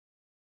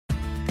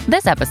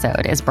This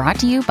episode is brought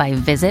to you by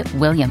Visit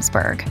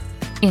Williamsburg.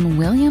 In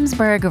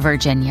Williamsburg,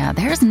 Virginia,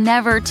 there's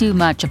never too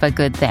much of a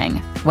good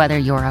thing. Whether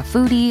you're a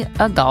foodie,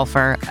 a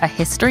golfer, a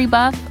history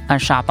buff, a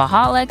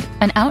shopaholic,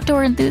 an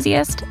outdoor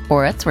enthusiast,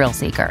 or a thrill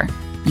seeker,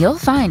 you'll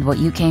find what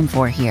you came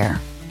for here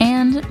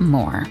and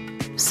more.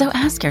 So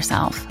ask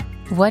yourself,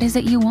 what is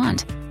it you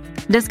want?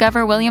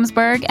 Discover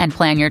Williamsburg and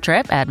plan your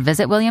trip at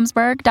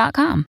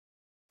visitwilliamsburg.com.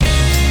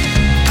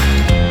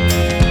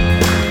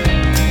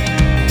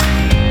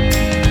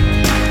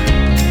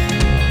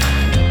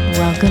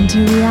 Welcome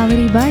to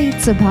Reality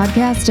Bites, a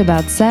podcast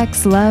about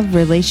sex, love,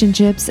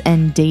 relationships,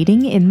 and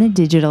dating in the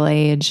digital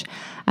age.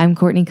 I'm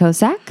Courtney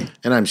Kosak.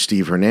 And I'm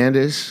Steve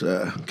Hernandez,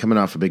 coming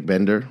off a big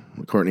bender.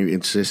 Courtney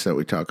insists that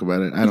we talk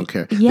about it. I don't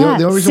care. Yeah,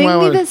 the only reason sing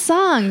me the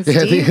song,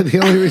 Steve. Yeah, the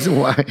only reason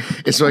why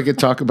is so I could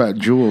talk about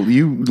Jewel.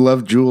 You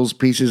love Jewel's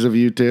Pieces of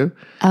You too?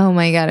 Oh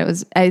my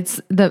God,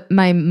 it's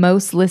my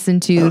most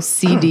listened to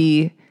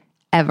CD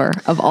ever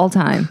of all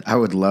time. I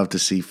would love to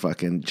see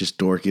fucking just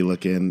dorky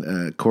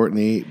looking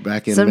Courtney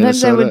back in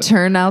Sometimes Minnesota. I would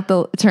turn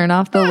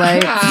off the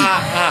lights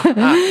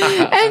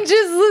and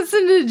just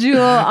listen to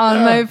Jewel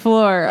on my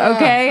floor.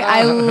 Okay,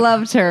 I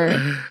loved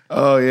her.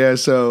 Oh yeah,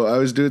 so I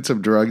was doing some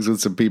drugs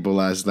with some people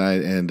last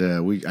night, and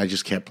I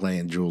just kept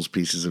playing Jewel's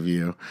Pieces of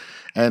You,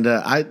 and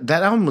that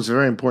album was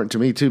very important to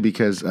me too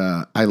because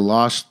I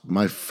lost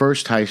my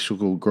first high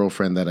school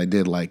girlfriend that I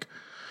did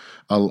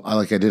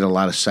I did a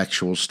lot of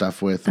sexual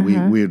stuff with. We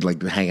would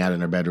like hang out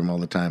in her bedroom all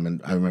the time,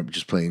 and I remember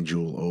just playing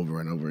Jewel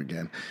over and over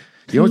again.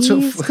 You know what's so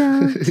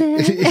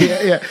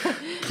yeah.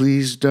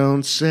 Please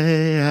don't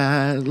say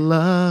I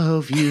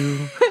love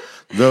you.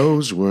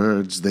 Those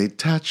words, they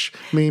touch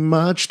me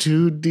much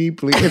too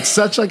deeply. It's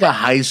such like a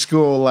high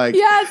school,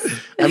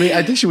 Yes. I mean,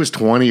 I think she was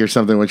 20 or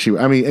something when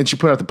and she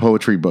put out the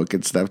poetry book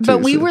and stuff too. But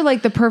we were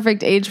like the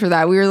perfect age for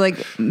that. We were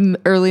like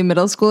early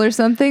middle school or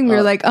something. We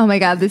were like, oh my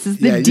God, this is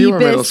the deepest. You were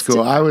middle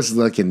school. I was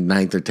like in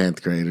 9th or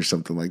 10th grade or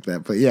something like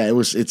that. But yeah,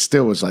 it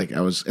still was like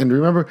and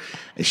remember,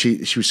 she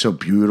was so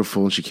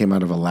beautiful and she came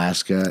out of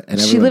Alaska. And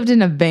she lived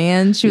in a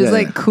van. She was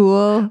like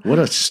cool. What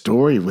a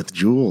story with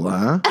Jewel,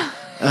 huh?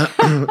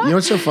 You know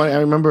what's so funny? I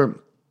remember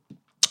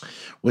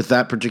with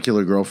that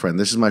particular girlfriend,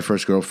 this is my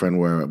first girlfriend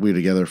where we were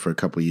together for a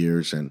couple of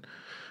years, and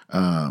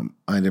I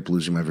ended up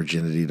losing my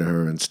virginity to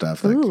her and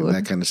stuff,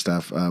 that kind of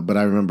stuff. But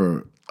I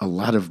remember a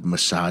lot of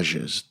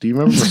massages. Do you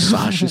remember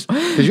massages?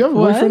 Did you have a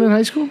boyfriend in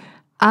high school?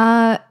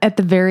 At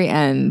the very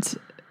end.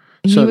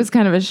 He was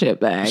kind of a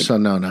shitbag. So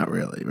no, not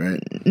really, right?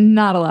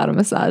 Not a lot of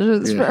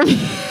massages for me.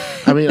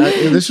 I mean,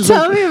 this is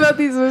Tell me about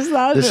these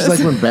massages. This is like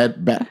when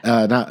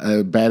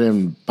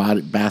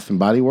Bath and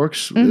Body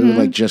Works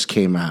it just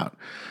came out.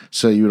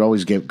 So you would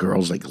always get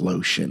girls like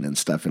lotion and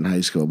stuff in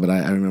high school. But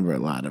I remember a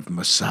lot of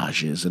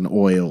massages and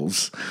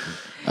oils,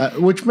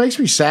 which makes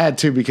me sad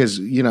too because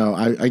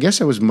I guess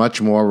I was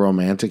much more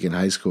romantic in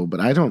high school. But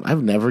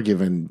I've never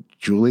given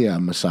Julia a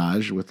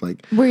massage with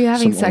like. Were you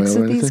having sex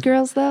with these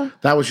girls though?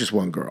 That was just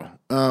one girl,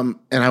 and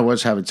I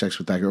was having sex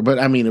with that girl. But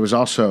I mean, it was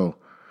also.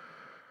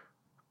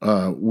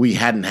 We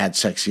hadn't had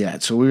sex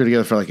yet. So we were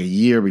together for like a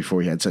year before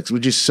we had sex,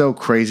 which is so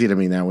crazy to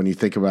me now when you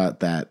think about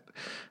that.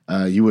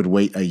 You would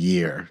wait a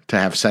year to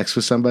have sex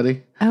with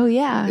somebody. Oh,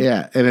 yeah.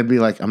 Yeah. And it'd be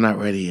like, I'm not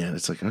ready yet.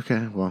 It's like,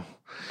 okay, well.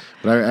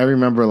 But I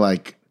remember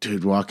like,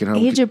 dude, walking home.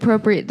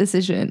 Age-appropriate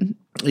decision.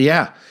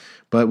 Yeah.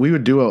 But we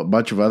would do a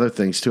bunch of other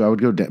things too. I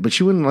would go down, but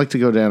she wouldn't like to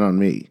go down on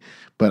me.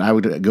 But I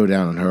would go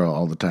down on her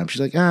all the time.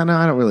 She's like, no,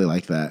 I don't really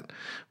like that.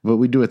 But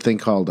we do a thing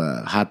called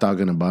hot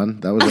dog in a bun.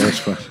 That was always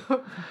fun.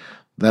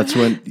 That's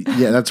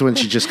when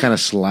she just kind of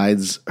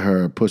slides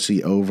her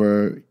pussy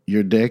over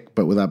your dick,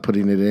 but without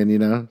putting it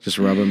in, just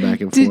rubbing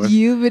back and forth. Did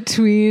you,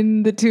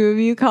 between the two of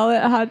you, call it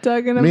a hot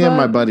dog in a bun? Me and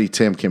my buddy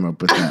Tim came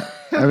up with that.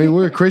 I mean,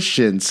 we're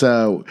Christians,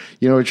 so,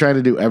 we're trying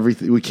to do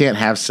everything. We can't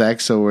have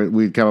sex, so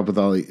we come up with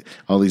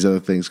all these other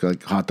things,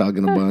 like hot dog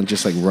in a bun,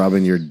 just like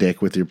rubbing your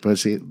dick with your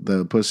pussy.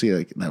 The pussy,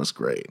 like, that was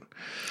great.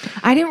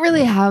 I didn't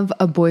really have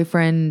a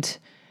boyfriend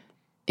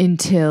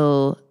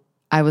until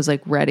I was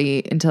like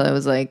ready, until I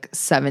was like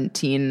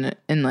 17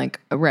 and like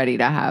ready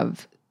to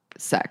have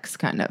sex,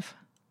 kind of.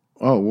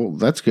 Oh, well,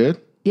 that's good.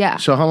 Yeah.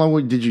 So how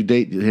long did you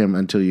date him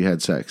until you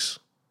had sex?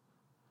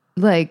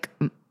 Like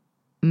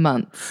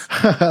months.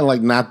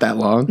 Like not that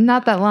long?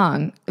 Not that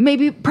long.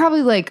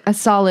 Probably like a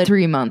solid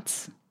 3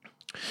 months.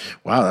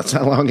 Wow, that's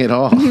not long at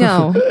all.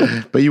 No.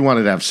 But you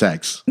wanted to have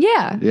sex.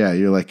 Yeah. Yeah,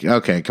 you're like,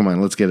 okay, come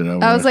on, let's get it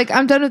over. I was like,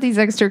 I'm done with these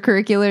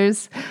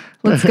extracurriculars.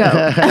 Let's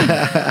go.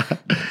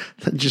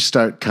 Just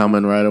start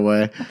coming right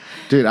away.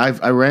 Dude,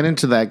 I ran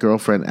into that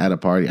girlfriend at a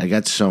party. I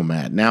got so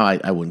mad. Now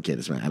I wouldn't get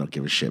as mad. I don't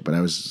give a shit. But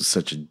I was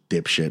such a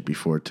dipshit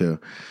before too.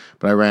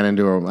 But I ran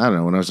into her, I don't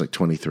know, when I was like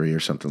 23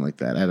 or something like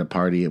that, at a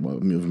party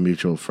with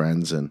mutual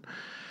friends. And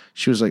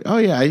she was like, oh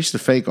yeah, I used to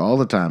fake all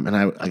the time. And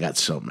I got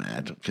so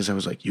mad because I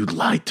was like, you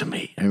lied to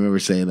me. I remember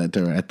saying that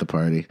to her at the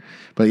party.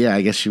 But yeah,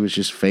 I guess she was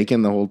just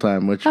faking the whole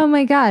time. Which, oh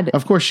my God.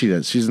 Of course she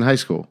does. She's in high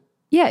school.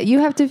 Yeah, you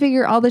have to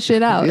figure all the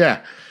shit out.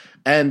 Yeah.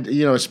 And,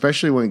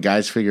 especially when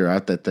guys figure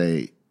out that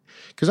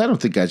because I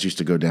don't think guys used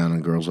to go down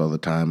on girls all the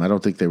time. I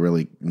don't think they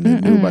really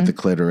knew about the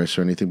clitoris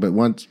or anything.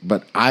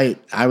 But I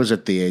was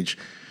at the age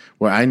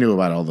where I knew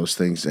about all those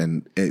things,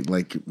 and it,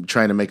 like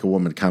trying to make a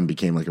woman come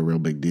became like a real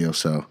big deal.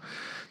 So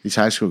these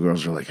high school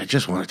girls were like, I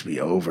just want it to be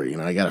over.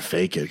 I got to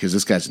fake it because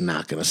this guy's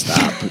not going to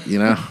stop,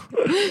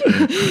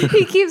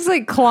 He keeps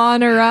like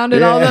clawing around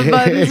at all the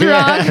buttons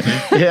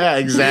wrong. Yeah,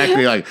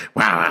 exactly. Like,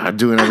 wow, I'm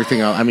doing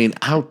everything. I mean,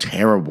 how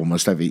terrible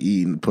must I have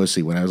eaten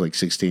pussy when I was like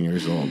 16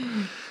 years old?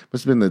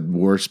 Must have been the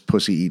worst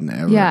pussy eaten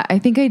ever. Yeah, I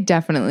think I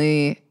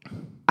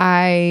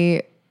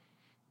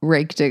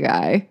raked a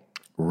guy.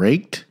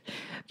 Raked?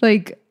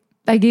 Like,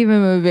 I gave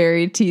him a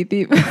very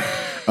teethy...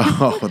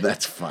 Oh,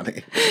 that's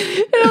funny.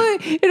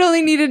 It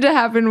only needed to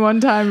happen one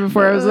time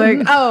before I was like,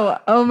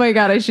 oh my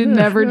God, I should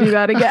never do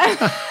that again.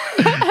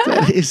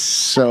 That is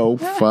so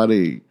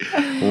funny.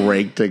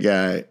 Raked a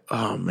guy.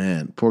 Oh,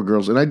 man. Poor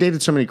girls. And I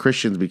dated so many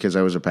Christians because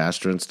I was a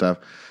pastor and stuff.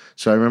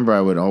 So I remember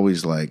I would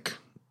always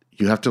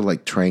you have to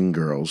train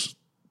girls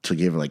to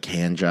give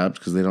hand jobs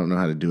because they don't know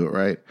how to do it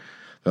right.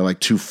 They're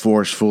too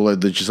forceful.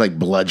 They're just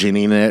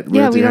bludgeoning it.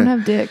 Yeah, we don't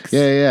have dicks.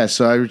 Yeah.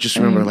 So I just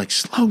remember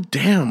slow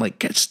down.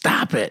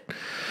 Stop it.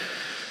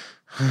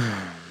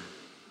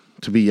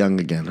 To be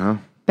young again, huh?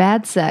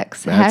 Bad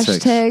sex.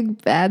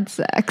 Hashtag bad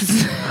sex.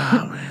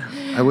 Oh,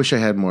 man. I wish I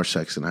had more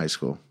sex in high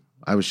school.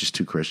 I was just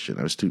too Christian.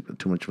 I was too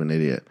much of an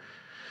idiot.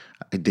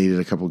 I dated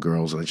a couple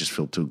girls and I just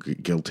feel too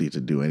guilty to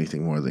do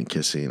anything more than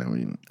kissing. I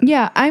mean,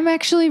 yeah, I've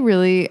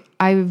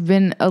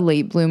been a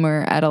late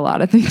bloomer at a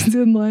lot of things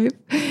in life.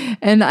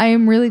 And I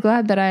am really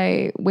glad that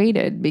I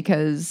waited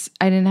because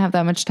I didn't have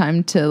that much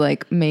time to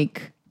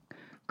make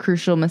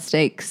crucial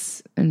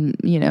mistakes and,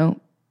 yeah,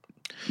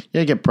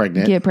 get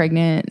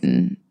pregnant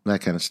and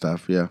that kind of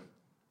stuff. Yeah.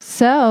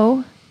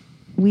 So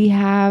we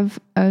have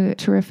a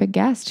terrific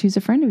guest who's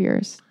a friend of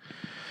yours.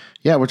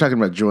 Yeah, we're talking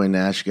about Joy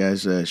Nash,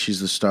 guys. She's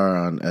the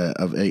star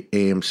of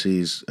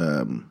AMC's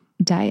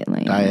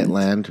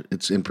Dietland.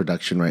 It's in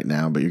production right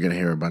now, but you're going to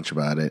hear a bunch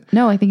about it.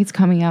 No, I think it's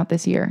coming out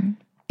this year.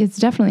 It's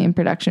definitely in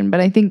production, but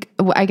I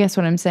guess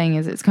what I'm saying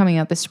is it's coming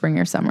out this spring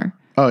or summer.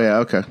 Oh, yeah.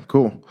 Okay,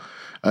 cool.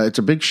 It's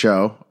a big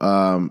show,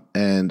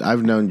 and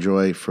I've known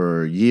Joy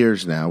for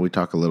years now. We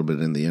talk a little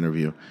bit in the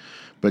interview,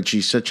 but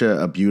she's such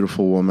a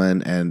beautiful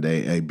woman and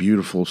a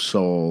beautiful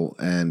soul,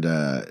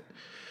 and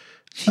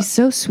she's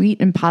so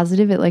sweet and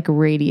positive. It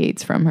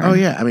radiates from her. Oh,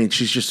 yeah. I mean,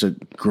 she's just a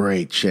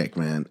great chick,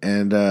 man.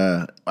 And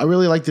I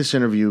really like this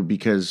interview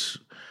because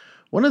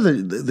one of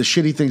the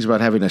shitty things about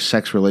having a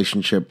sex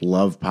relationship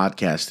love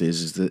podcast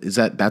is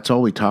that that's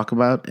all we talk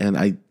about. And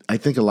I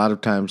think a lot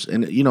of times,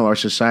 and our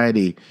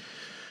society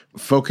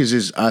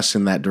focuses us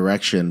in that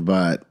direction,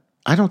 but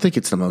I don't think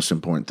it's the most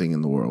important thing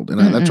in the world.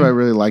 And that's why I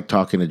really like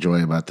talking to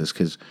Joy about this,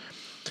 because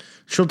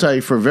she'll tell you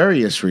for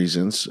various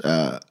reasons,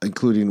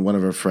 including one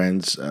of her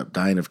friends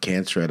dying of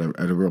cancer at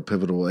a real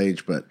pivotal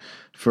age, but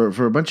for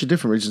a bunch of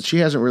different reasons, she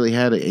hasn't really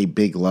had a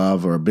big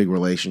love or a big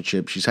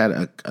relationship. She's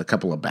had a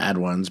couple of bad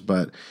ones,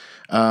 but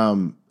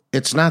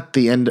it's not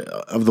the end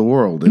of the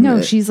world.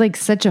 No, she's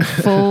such a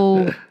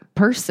full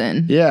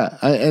person. Yeah,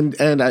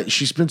 and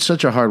she's been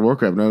such a hard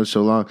worker. I've known her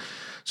so long.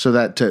 So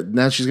that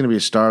now she's going to be a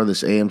star of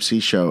this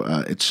AMC show.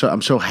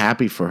 I'm so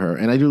happy for her.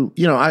 And I do,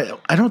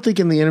 I don't think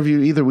in the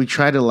interview either we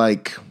try to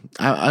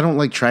I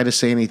don't try to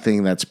say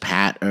anything that's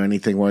pat or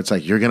anything where it's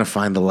you're going to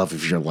find the love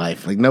of your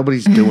life.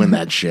 Nobody's doing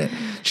that shit.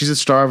 She's a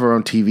star of her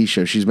own TV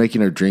show. She's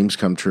making her dreams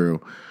come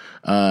true.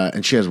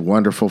 And she has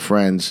wonderful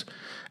friends.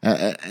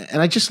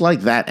 And I just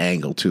like that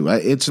angle too.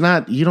 It's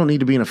not, you don't need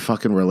to be in a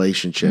fucking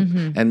relationship.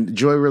 Mm-hmm. And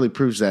Joy really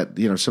proves that,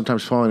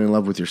 sometimes falling in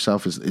love with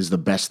yourself is the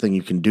best thing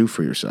you can do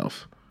for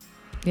yourself.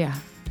 Yeah.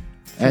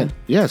 And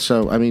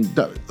so I mean,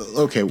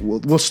 okay,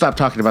 we'll stop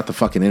talking about the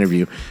fucking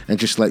interview and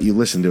just let you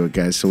listen to it,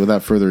 guys. So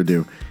without further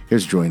ado,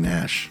 here's Joy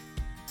Nash.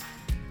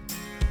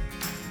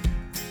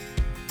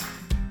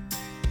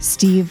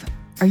 Steve,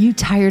 are you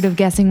tired of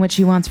guessing what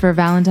she wants for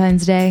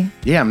Valentine's Day?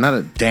 Yeah, I'm not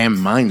a damn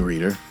mind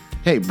reader.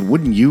 Hey, but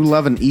wouldn't you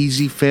love an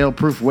easy,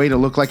 fail-proof way to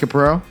look like a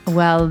pro?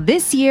 Well,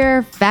 this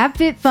year,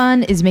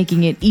 FabFitFun is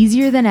making it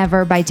easier than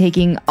ever by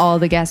taking all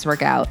the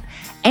guesswork out.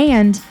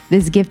 And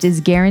this gift is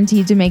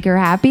guaranteed to make her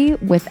happy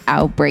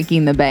without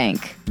breaking the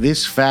bank.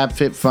 This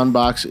FabFitFun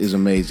box is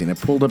amazing. I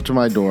pulled up to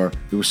my door.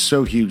 It was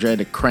so huge, I had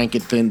to crank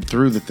it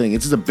through the thing.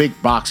 It's just a big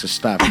box of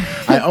stuff.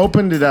 I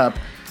opened it up,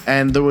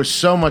 and there was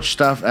so much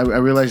stuff. I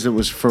realized it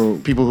was for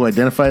people who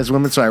identify as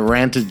women, so I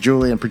ran to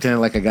Julie and pretended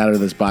like I got her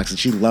this box, and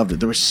she loved it.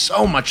 There was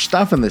so much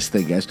stuff in this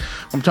thing, guys.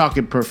 I'm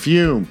talking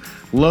perfume,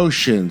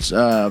 lotions,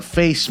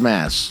 face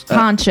masks.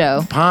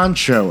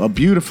 Poncho, a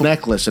beautiful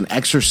necklace, an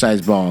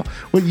exercise ball.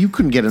 Well, you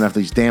couldn't get enough of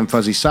these damn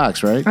fuzzy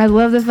socks, right? I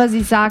love the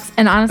fuzzy socks,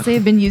 and honestly,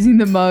 I've been using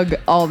the mug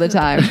all the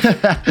time.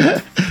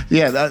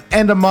 Yeah,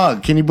 and a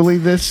mug. Can you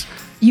believe this?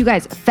 You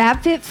guys,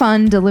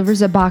 FabFitFun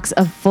delivers a box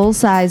of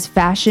full-size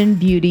fashion,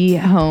 beauty,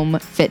 home,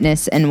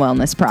 fitness, and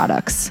wellness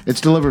products.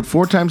 It's delivered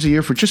 4 times a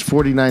year for just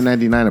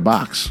 $49.99 a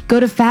box. Go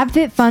to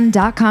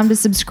FabFitFun.com to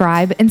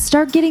subscribe and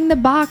start getting the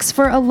box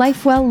for a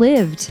life well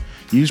lived.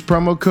 Use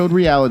promo code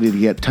REALITY to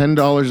get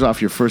 $10 off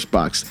your first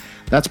box.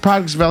 That's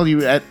products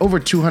value at over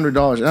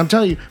 $200. And I'm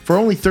telling you, for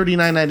only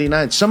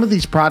 $39.99, some of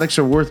these products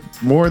are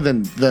worth more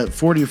than the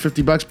 $40 or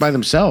 $50 by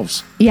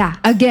themselves. Yeah.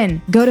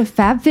 Again, go to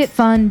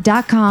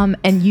fabfitfun.com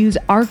and use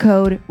our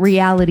code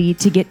REALITY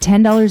to get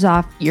 $10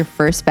 off your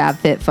first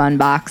FabFitFun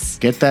box.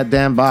 Get that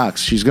damn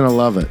box. She's going to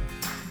love it.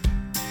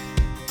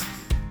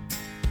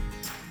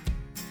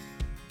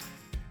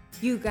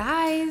 You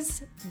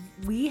guys,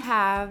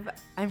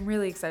 I'm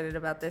really excited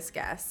about this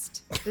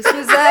guest. This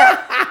was a,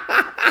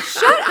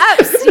 shut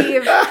up,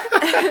 Steve.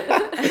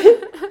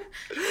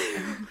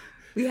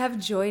 We have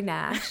Joy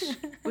Nash,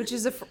 which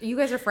is you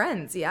guys are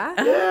friends, yeah?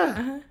 Yeah.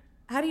 Uh-huh.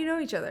 How do you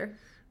know each other?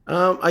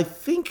 I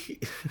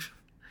think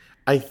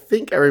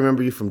I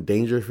remember you from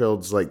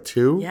Dangerfields like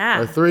 2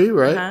 or 3,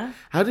 right? Uh-huh.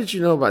 How did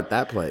you know about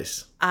that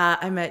place?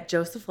 I met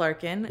Joseph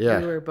Larkin. Yeah.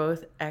 We were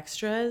both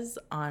extras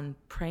on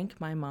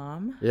Prank My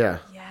Mom. Yeah.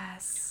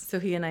 Yes. So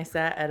he and I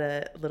sat at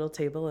a little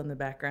table in the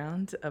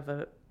background of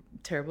a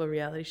terrible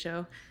reality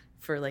show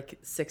for like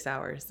 6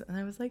 hours. And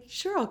I was like,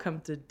 sure, I'll come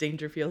to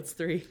Dangerfields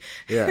 3.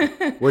 Yeah.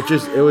 Which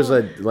is, it was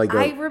like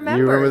I remember.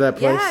 You remember that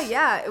place?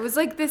 Yeah. It was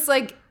like this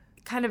like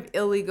kind of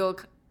illegal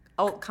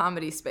alt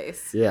comedy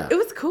space. Yeah. It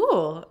was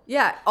cool.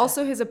 Yeah.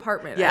 Also his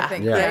apartment, I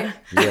think, Yeah. right?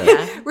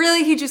 Yeah.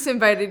 Really, he just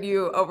invited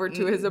you over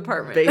to his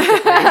apartment. Basically.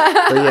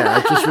 But yeah,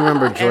 I just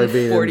remember Joy And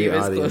being 40 in the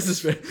of his audience.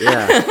 closest friends.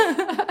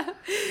 Yeah.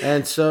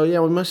 And so,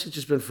 yeah, we must have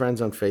just been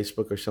friends on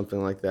Facebook or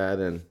something like that.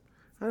 And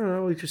I don't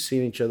know, we've just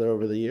seen each other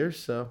over the years.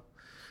 So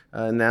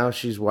now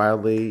she's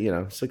wildly,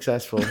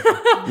 successful.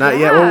 Not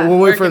yet. We'll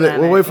wait for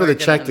the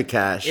check to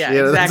cash.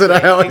 Yeah, That's what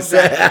I always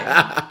say.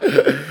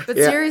 But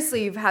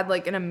seriously, you've had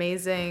like an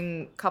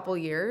amazing couple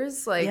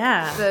years. Like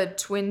the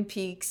Twin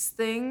Peaks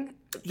thing.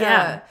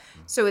 Yeah.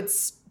 So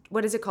it's,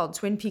 what is it called?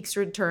 Twin Peaks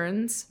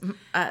Returns?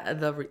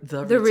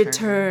 The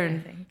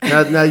Return.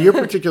 Now, your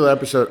particular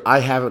episode, I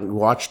haven't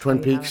watched Twin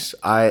Peaks.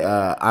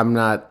 I'm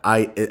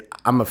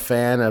a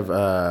fan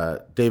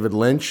of David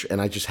Lynch,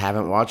 and I just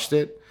haven't watched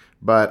it.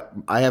 But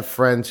I have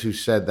friends who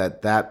said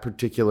that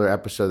particular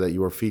episode that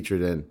you were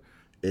featured in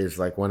is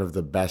like one of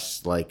the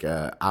best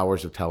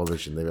hours of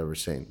television they've ever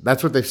seen.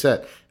 That's what they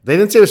said. They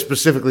didn't say it was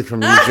specifically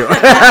from you, Joy.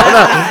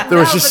 There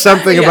was just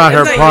something about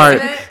her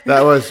part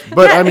that was.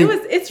 But yeah, I mean,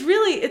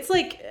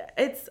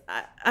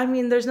 I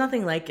mean, there's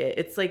nothing like it.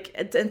 It's like,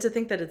 and to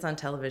think that it's on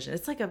television,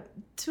 it's like a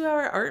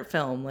 2-hour art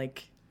film.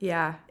 Like,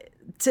 Yeah.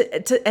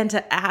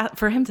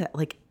 For him to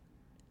like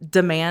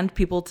demand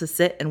people to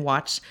sit and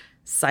watch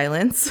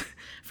silence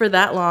for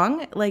that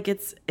long, like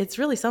it's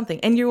really something.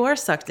 And you are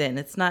sucked in.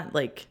 It's not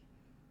like,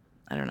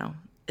 I don't know.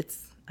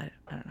 I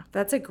don't know.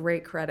 That's a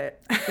great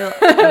credit. I feel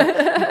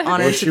I'm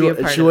honored to be a part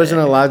of it. she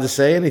wasn't allowed to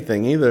say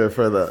anything either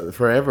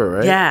forever,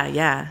 right?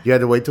 Yeah. You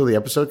had to wait till the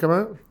episode come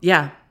out?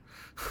 Yeah.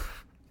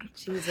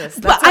 Jesus.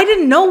 But I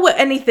didn't know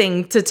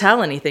anything to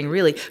tell anything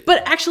really.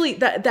 But actually,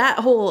 that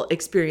whole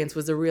experience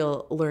was a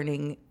real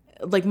learning.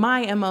 Like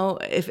my MO,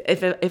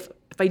 if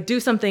I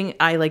do something,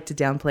 I like to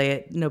downplay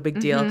it. No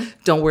big deal.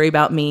 Don't worry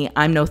about me.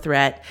 I'm no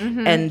threat.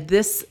 And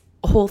this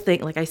whole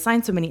thing, like I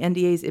signed so many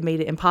NDAs, it made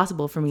it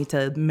impossible for me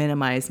to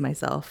minimize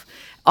myself.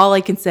 All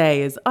I can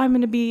say is, I'm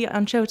going to be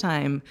on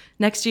Showtime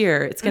next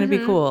year. It's going to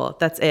be cool.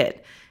 That's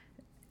it.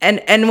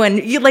 And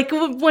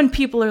when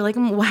people are like,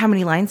 well, how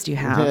many lines do you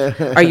have?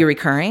 Are you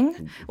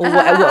recurring?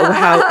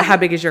 How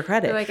big is your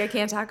credit? You're like, I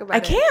can't talk about I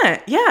it.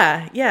 can't.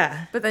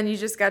 Yeah. But then you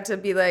just got to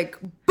be like,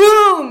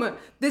 boom,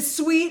 the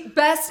sweet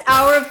best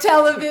hour of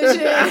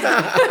television.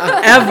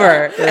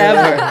 Ever.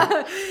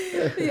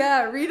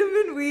 Yeah, read them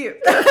and weep.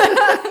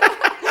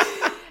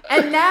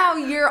 And now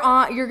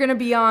you're going to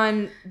be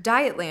on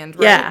Dietland,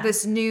 right? Yeah.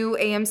 This new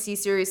AMC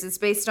series. It's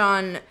based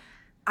on,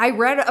 I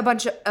read a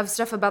bunch of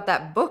stuff about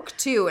that book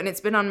too, and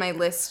it's been on my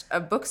list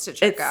of books to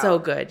check out. It's so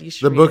good. You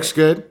should The read book's it.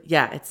 good?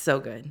 Yeah, it's so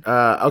good.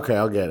 Okay,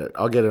 I'll get it.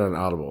 I'll get it on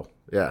Audible.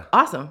 Yeah.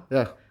 Awesome.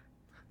 Yeah.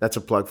 That's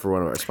a plug for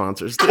one of our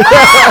sponsors. Sort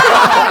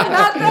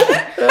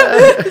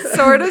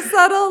of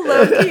subtle,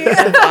 low-key.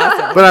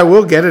 But I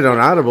will get it on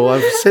Audible.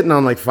 I'm sitting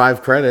on like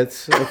 5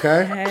 credits.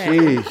 Okay.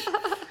 Jeez.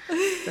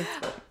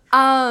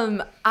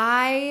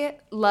 I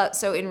love,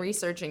 so in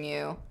researching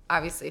you,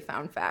 obviously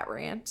found Fat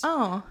Rant.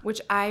 Oh.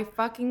 Which I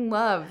fucking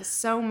love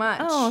so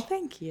much. Oh,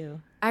 thank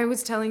you. I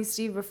was telling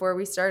Steve before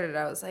we started,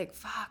 I was like,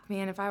 fuck,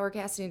 man, if I were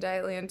casting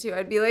Dietland too,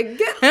 I'd be like, can we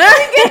get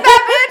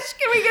that bitch?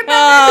 Can we get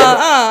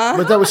that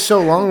But that was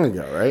so long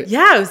ago, right?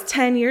 Yeah, it was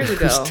 10 years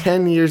ago. It was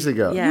 10 years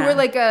ago. Yeah. bitch? You were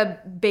like a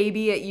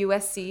baby at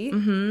USC.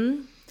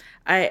 Mm-hmm.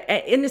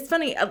 And it's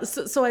funny.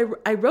 So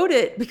I wrote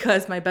it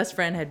because my best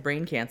friend had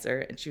brain cancer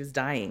and she was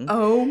dying.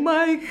 Oh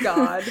my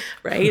God.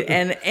 Right.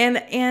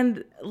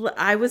 And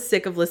I was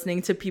sick of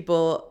listening to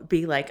people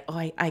be like, oh,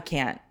 I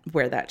can't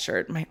wear that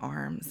shirt. My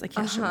arms. I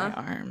can't show my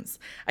arms.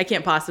 I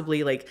can't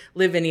possibly like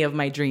live any of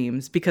my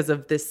dreams because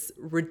of this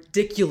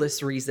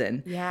ridiculous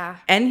reason. Yeah.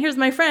 And here's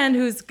my friend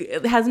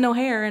has no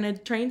hair and a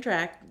train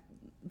track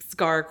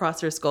scar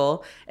across her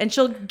skull, and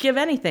she'll give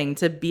anything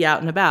to be out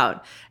and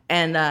about.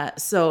 And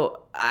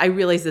so I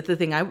realized that the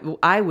thing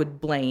I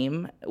would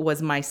blame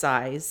was my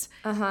size.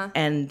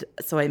 And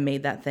so I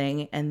made that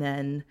thing, and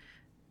then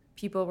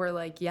people were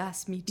like,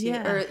 yes, me too.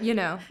 Yeah. Or, you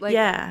know, like,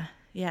 Yeah.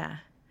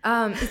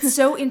 it's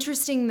so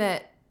interesting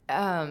that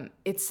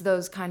it's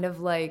those kind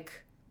of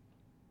like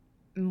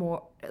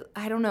more,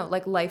 I don't know,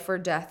 like life or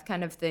death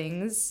kind of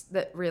things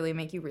that really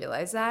make you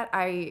realize that.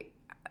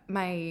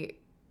 My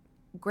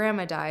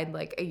grandma died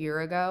like a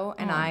year ago,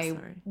 and I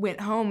went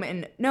home,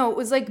 and no, it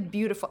was like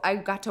beautiful. I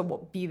got to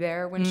be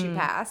there when she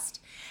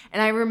passed,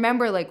 and I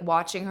remember like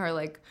watching her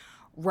like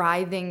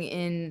writhing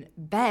in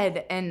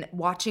bed and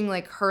watching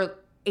like her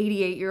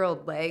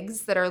 88-year-old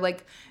legs that are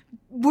like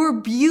were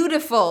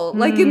beautiful,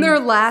 like in their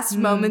last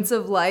moments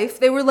of life.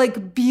 They were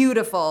like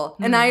beautiful.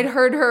 And I'd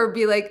heard her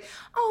be like,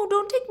 oh,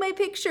 don't take my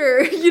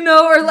picture, you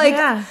know, or like,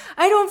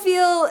 I don't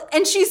feel,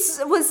 and she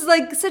was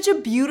like such a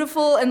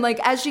beautiful, and like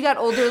as she got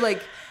older,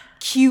 like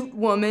cute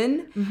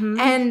woman.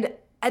 And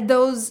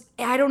those,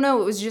 I don't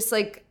know, it was just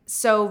like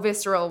so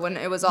visceral when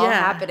it was all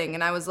happening.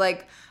 And I was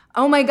like,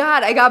 oh my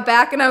God, I got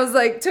back and I was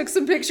like, took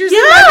some pictures of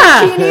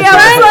my bikini.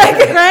 I was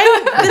like,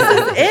 right? This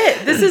is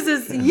it. This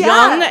is as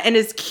young and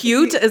as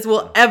cute as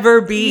we'll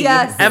ever be.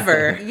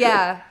 Ever.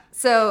 Yeah.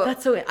 So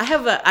that's so. I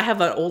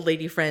have an old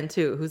lady friend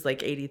too who's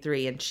like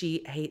 83, and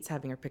she hates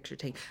having her picture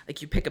taken.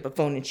 Like you pick up a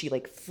phone and she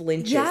like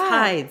flinches,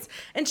 hides,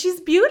 and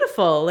she's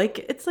beautiful. Like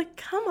it's like,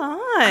 come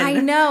on. I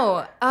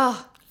know.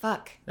 Oh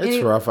fuck.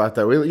 It's rough out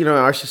there.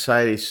 Our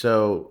society.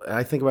 So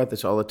I think about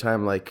this all the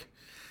time. Like,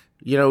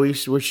 we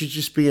should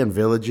just be in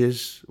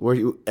villages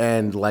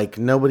and like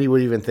nobody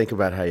would even think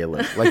about how you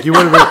look. Like you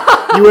would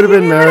have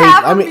been married.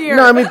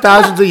 I mean,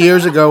 thousands of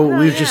years ago,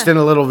 we were just in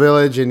a little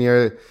village, and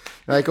you're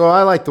like, oh,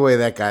 I like the way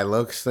that guy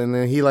looks, and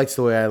then he likes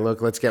the way I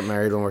look. Let's get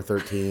married when we're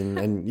 13,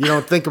 and you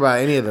don't think about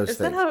any of those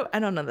things. I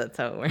don't know. That's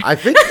how it works.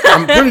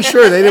 I'm pretty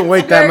sure they didn't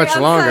wait that much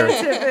longer.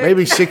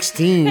 Maybe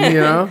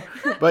 16,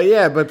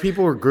 But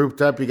people were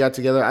grouped up. You got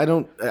together.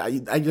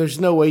 There's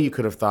no way you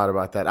could have thought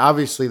about that.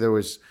 Obviously, there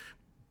was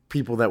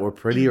people that were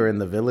prettier in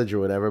the village or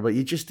whatever, but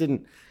you just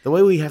didn't. The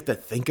way we have to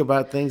think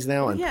about things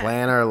now and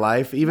plan our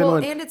life,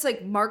 and it's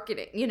like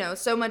marketing,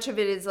 so much of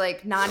it is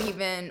like not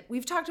even,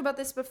 we've talked about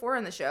this before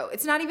on the show.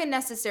 It's not even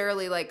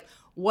necessarily like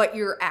what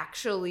you're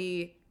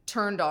actually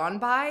turned on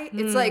by.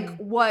 It's like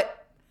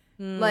what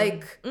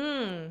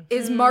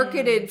is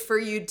marketed for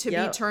you to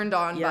be turned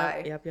on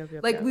by.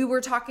 We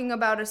were talking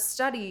about a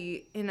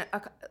study in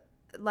at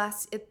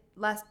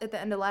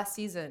the end of last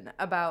season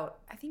about,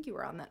 I think you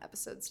were on that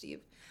episode,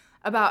 Steve,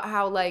 about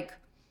how like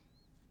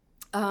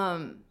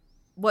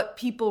what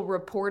people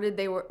reported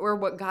they were, or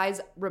what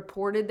guys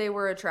reported they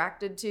were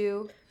attracted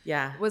to,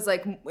 was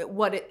like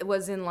what it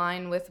was in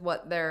line with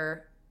what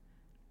they're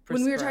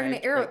when we were talking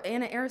to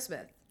Anna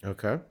Aerosmith.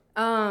 Okay.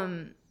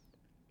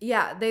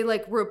 They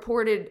like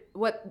reported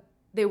what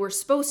they were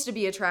supposed to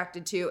be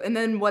attracted to, and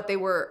then what they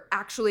were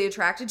actually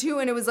attracted to,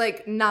 and it was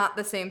like not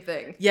the same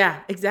thing.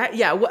 Yeah, exactly.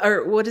 Yeah,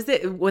 or what is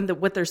it when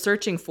what they're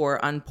searching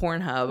for on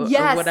Pornhub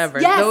or whatever?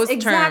 Those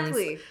terms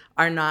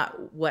are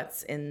not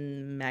what's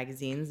in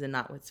magazines and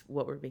not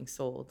what we're being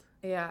sold.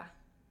 Yeah.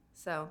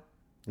 So.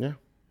 Yeah.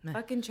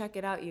 Fucking check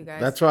it out, you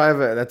guys. That's why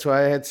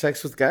I had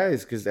sex with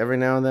guys, because every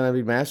now and then I'd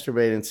be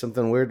masturbating,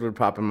 something weird would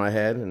pop in my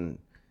head, and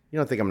you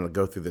don't think I'm going to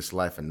go through this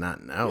life and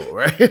not know,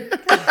 right? Do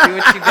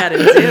what you got to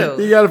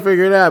do. You got to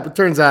figure it out. But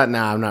turns out,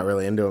 I'm not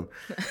really into them.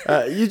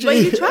 But you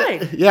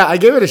tried. Yeah, I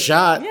gave it a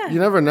shot. Yeah. You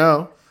never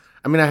know.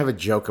 I mean, I have a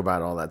joke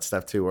about all that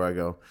stuff, too, where I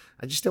go,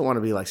 I just don't want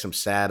to be like some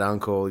sad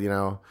uncle,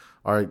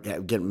 or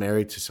get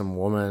married to some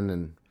woman,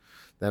 and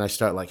then I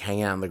start like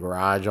hanging out in the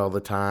garage all the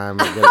time,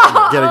 get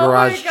a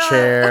garage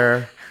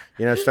chair,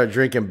 start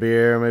drinking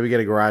beer, maybe get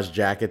a garage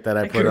jacket that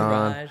I put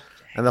on.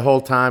 And the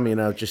whole time,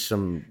 just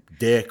some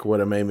dick would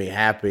have made me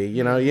happy.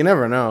 You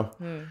never know.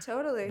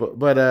 Totally.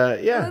 But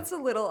yeah. Well, that's a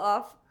little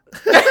off.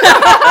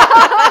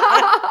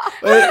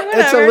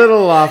 It's a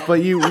little off,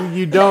 but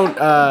you don't.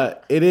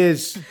 It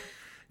is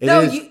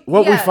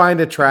what we find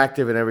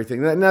attractive and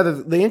everything. Now,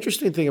 the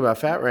interesting thing about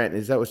Fat Rant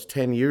is that was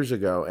 10 years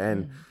ago,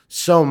 and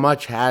so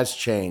much has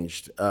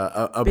changed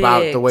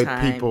about the way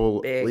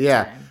people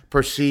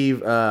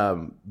perceive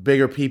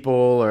bigger people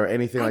or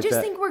anything like that. I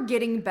just think we're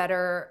getting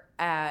better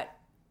at.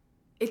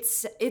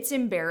 It's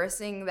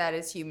embarrassing that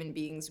as human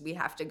beings we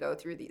have to go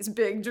through these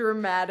big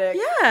dramatic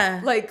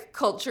like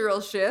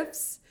cultural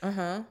shifts.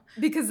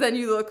 Because then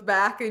you look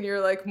back and you're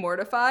like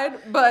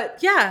mortified.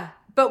 But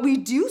we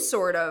do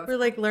sort of. We're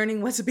like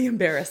learning what to be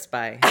embarrassed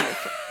by.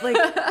 Like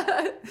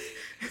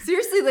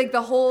seriously, like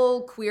the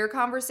whole queer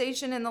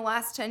conversation in the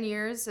last 10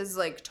 years has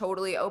like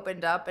totally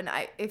opened up, and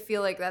I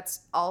feel like that's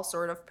all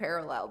sort of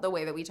parallel. The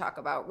way that we talk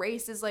about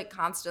race is like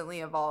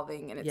constantly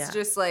evolving, and it's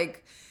just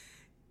like,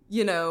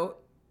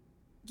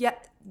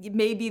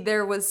 maybe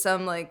there was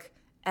some like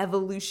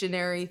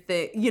evolutionary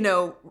thing,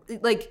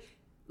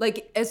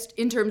 like as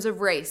in terms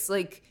of race,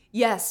 like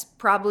yes,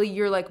 probably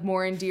you're like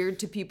more endeared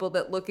to people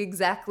that look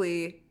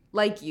exactly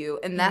like you,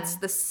 and that's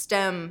the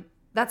stem,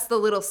 that's the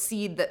little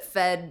seed that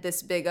fed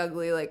this big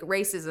ugly like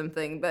racism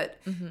thing, but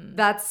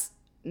that's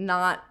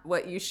not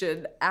what you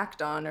should act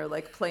on or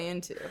like play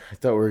into. I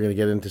thought we were going to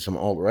get into some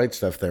alt-right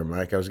stuff there,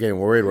 Mike. I was getting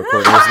worried what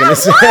Courtney was going to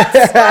say.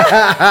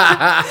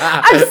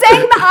 I'm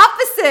saying the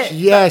opposite.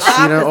 Yes,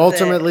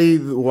 ultimately,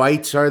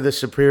 whites are the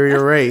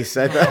superior race.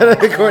 I thought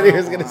Courtney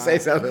was going to say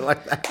something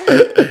like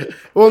that.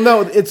 Well, no,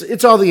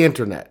 it's all the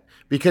internet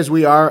because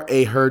we are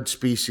a herd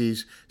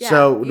species.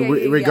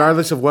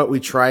 Regardless of what we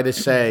try to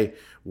say,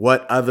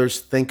 what others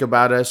think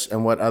about us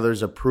and what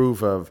others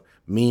approve of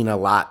mean a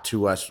lot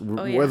to us,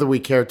 whether we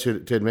care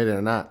to admit it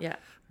or not. Yeah.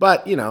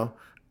 But,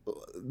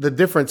 the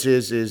difference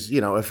is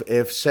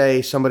if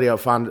say somebody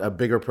found a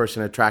bigger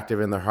person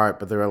attractive in their heart,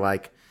 but they were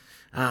like,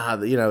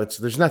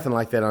 there's nothing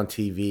like that on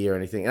TV or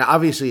anything. And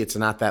obviously it's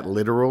not that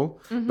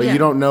literal, but you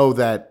don't know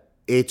that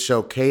it's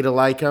okay to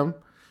like them.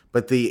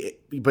 But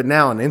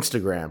now on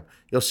Instagram,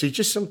 you'll see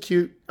just some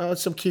cute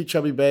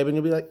chubby babe, and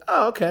you'll be like,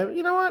 oh, okay,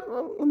 you know what?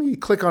 Well, let me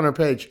click on her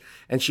page.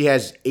 And she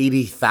has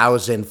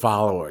 80,000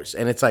 followers.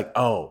 And it's like,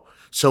 oh,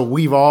 so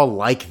we've all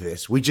liked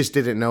this. We just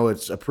didn't know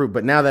it's approved.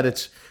 But now that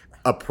it's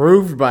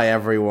approved by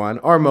everyone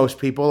or most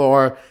people,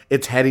 or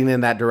it's heading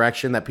in that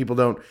direction that people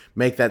don't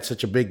make that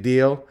such a big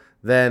deal,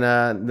 then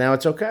now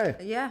it's okay.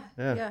 Yeah.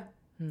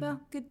 Well,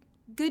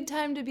 good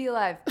time to be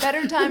alive.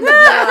 Better time to be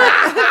alive.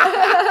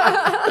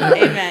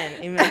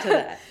 Amen to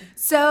that.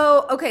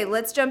 So, okay,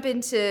 let's jump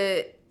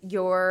into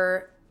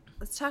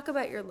let's talk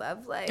about your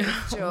love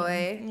life,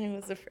 Joy. I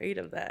was afraid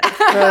of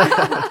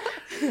that.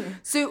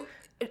 So,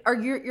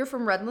 you're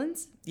from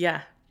Redlands?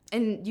 Yeah.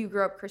 And you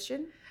grew up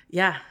Christian?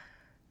 Yeah.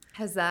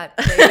 Has that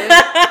played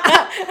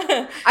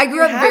I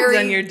grew up very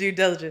done your due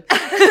diligence.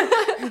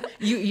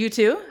 You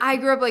too? I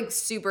grew up like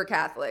super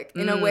Catholic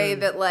in a way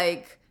that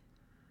like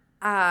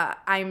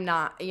I'm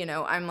not,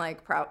 I'm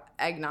like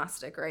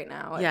agnostic right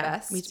now at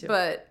best. Me too.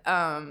 But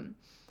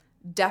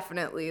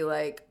definitely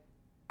like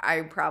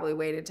I probably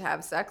waited to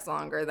have sex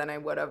longer than I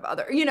would have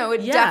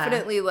it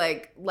definitely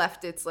like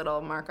left its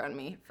little mark on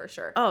me for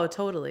sure. Oh,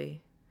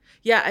 totally.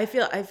 Yeah, I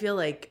feel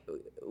like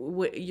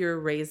you're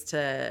raised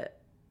to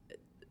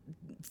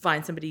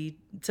find somebody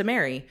to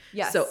marry.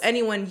 Yes. So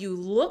anyone you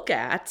look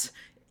at,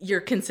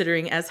 you're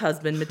considering as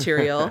husband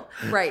material.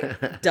 Right.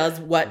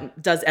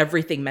 Does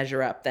everything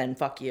measure up? Then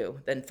fuck you.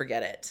 Then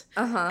forget it.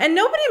 And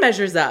nobody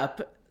measures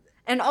up.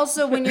 And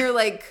also when you're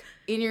like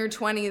in your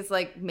 20s,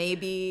 like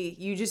maybe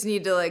you just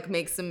need to like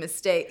make some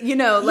mistake,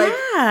 like.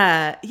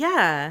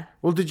 Yeah.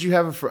 Well, did you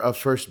have a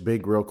first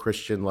big real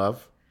Christian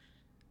love?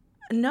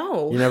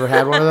 No. You never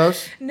had one of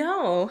those?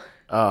 No.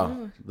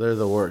 Oh, they're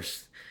the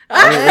worst.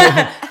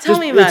 Tell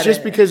me about it. It's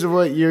just because of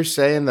what you're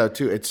saying, though,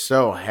 too. It's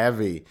so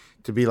heavy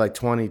to be like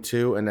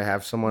 22 and to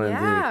have someone and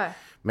be,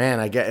 man,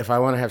 I get if I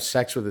want to have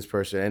sex with this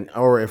person,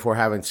 or if we're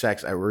having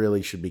sex, I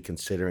really should be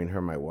considering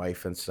her my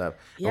wife and stuff.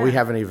 Yeah. But we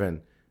haven't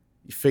even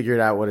figured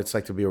out what it's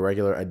like to be a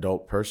regular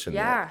adult person.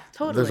 Yeah, yet.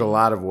 Totally. There's a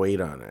lot of weight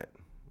on it.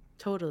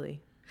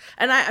 Totally.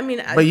 And I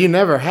mean, but you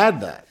never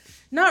had that.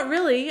 Not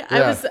really.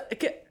 Yeah.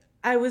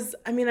 I was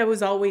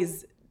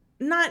always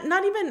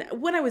not even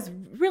when I was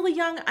really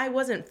young, I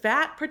wasn't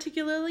fat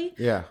particularly.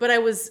 Yeah. But I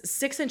was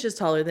 6 inches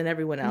taller than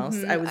everyone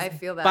else. I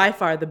feel that. By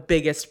far the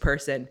biggest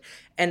person.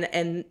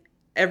 And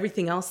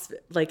everything else,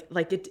 like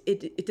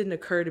it didn't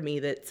occur to me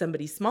that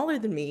somebody smaller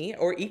than me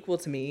or equal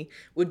to me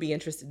would be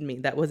interested in me.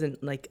 That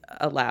wasn't like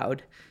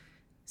allowed.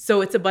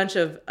 So it's a bunch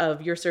of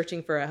you're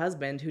searching for a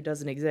husband who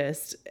doesn't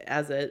exist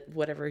as a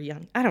whatever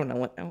young. I don't know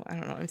what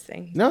I'm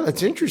saying. No,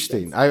 that's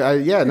interesting. I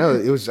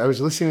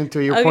was listening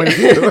to your point of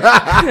view.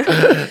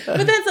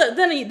 But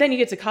then you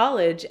get to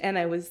college, and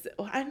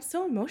I'm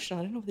so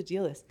emotional. I don't know what the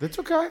deal is. That's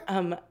okay.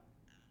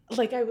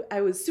 Like I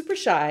was super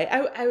shy.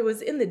 I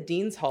was in the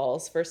dean's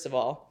halls first of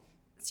all.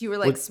 So you were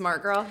like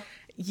smart girl.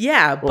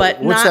 Yeah,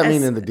 but what's not that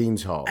mean in the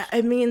dean's halls?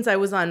 It means I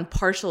was on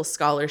partial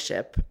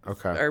scholarship.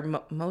 Okay. Or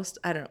most,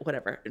 I don't know,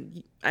 whatever.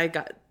 I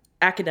got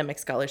academic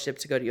scholarship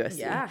to go to USC.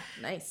 Yeah,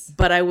 nice.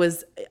 But I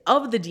was,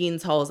 of the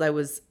dean's halls, I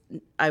was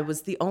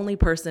the only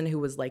person who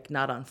was like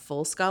not on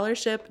full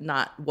scholarship,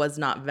 was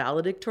not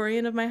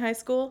valedictorian of my high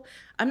school.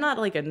 I'm not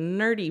like a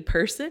nerdy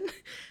person,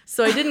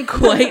 so I didn't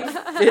quite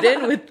fit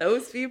in with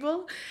those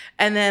people.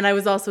 And then I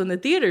was also in the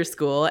theater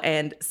school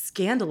and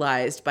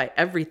scandalized by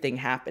everything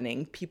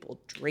happening.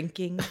 People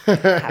drinking,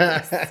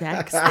 having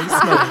sex, they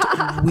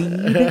smoked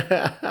weed.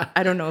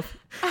 I don't know if...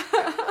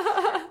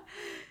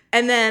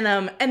 And then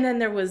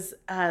there was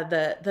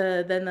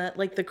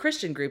the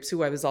Christian groups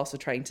who I was also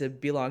trying to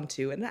belong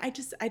to, and I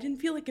didn't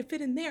feel like it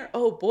fit in there.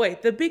 Oh boy,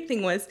 the big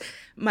thing was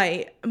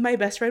my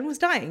best friend was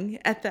dying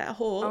at that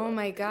whole. Oh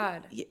my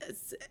God.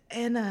 Yes,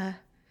 and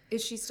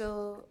is she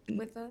still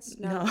with us?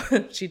 No,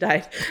 she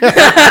died.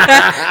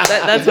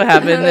 That's what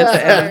happened at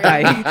the end.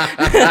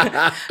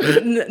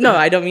 Dying. No,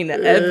 I don't mean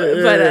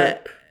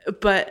that.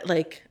 But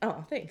like,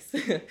 oh, thanks.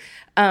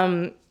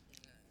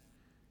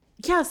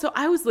 Yeah, so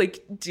I was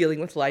like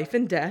dealing with life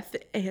and death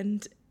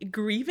and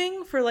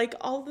grieving for like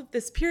all of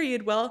this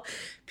period while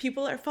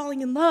people are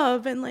falling in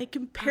love and like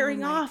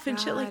pairing off and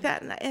shit like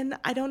that. And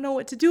I don't know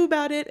what to do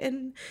about it.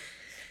 And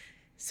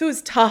so it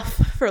was tough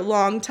for a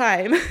long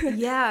time.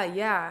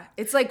 Yeah.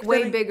 It's like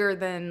way bigger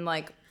than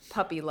like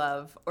puppy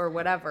love or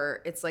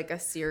whatever. It's like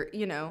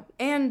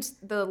and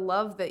the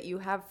love that you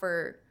have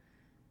for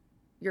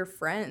your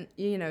friend,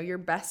 your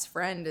best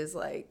friend is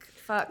like,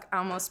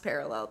 almost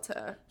parallel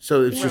to.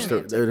 So it's just,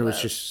 romantic it was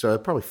love. just, so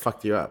it probably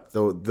fucked you up,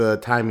 the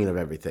timing of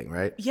everything,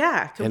 right?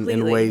 Yeah, completely.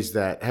 In ways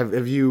that,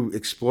 have you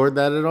explored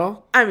that at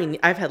all? I mean,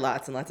 I've had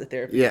lots and lots of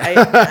therapy. Yeah.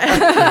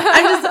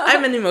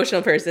 I'm an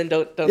emotional person.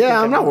 Don't Yeah, think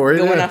I'm not worried.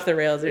 Going Yeah. off the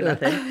rails or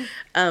nothing.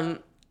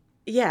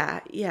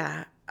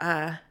 Yeah.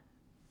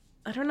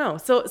 I don't know.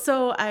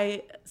 So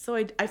I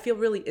feel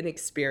really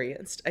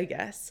inexperienced, I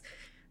guess.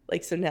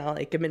 Like, so now,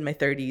 like, I'm in my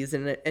 30s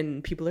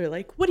and people are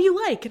like, what do you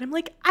like? And I'm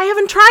like, I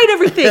haven't tried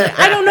everything.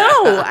 I don't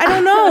know.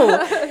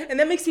 And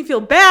that makes me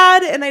feel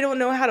bad. And I don't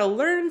know how to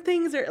learn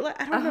things, or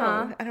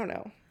I don't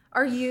know.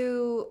 Are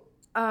you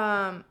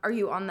on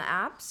the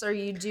apps? Are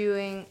you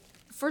doing,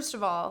 first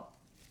of all,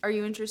 are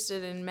you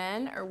interested in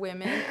men or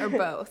women or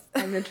both?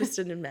 I'm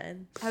interested in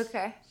men.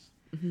 Okay.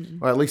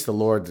 Well, at least the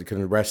Lord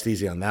can rest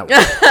easy on that one.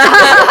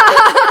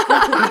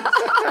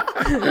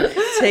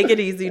 Take it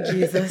easy,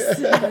 Jesus.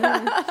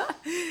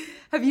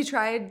 Have you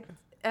tried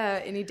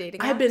any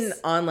dating apps? I've been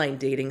online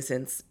dating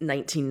since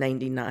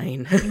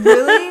 1999.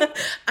 Really?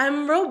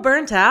 I'm real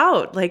burnt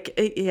out. Like,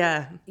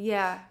 yeah.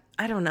 Yeah.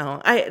 I don't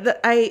know.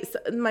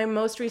 My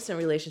most recent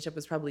relationship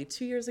was probably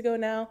 2 years ago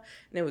now,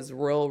 and it was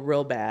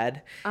real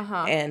bad.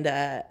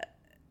 And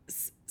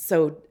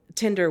so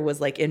Tinder was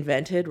like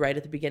invented right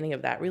at the beginning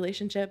of that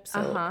relationship.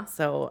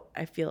 So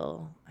I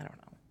feel, I don't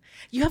know.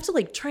 You have to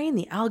like train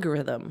the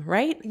algorithm,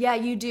 right? Yeah,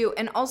 you do.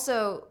 And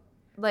also,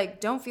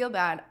 like, don't feel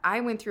bad.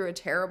 I went through a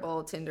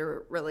terrible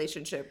Tinder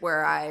relationship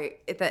where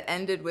that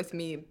ended with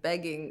me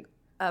begging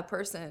a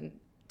person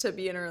to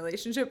be in a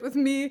relationship with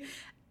me.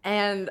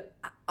 And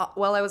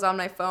while I was on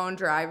my phone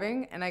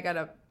driving, and I got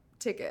a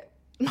ticket.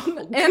 And I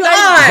didn't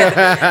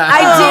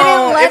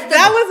let if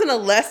that wasn't a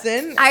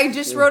lesson. I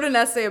just wrote an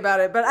essay about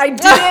it, but I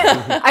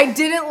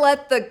didn't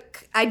let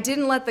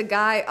the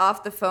guy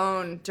off the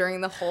phone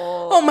during the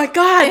whole. Oh my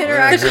God!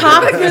 interaction. The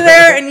cops were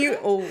there, and you.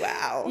 Oh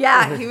wow!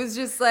 Yeah, he was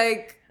just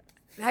like,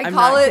 I I'm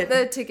call not it kidding.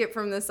 the ticket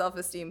from the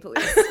self-esteem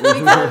police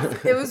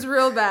because it was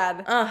real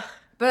bad.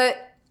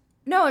 But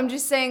no, I'm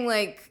just saying,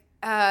 like,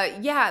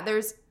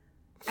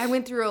 I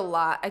went through a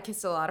lot. I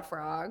kissed a lot of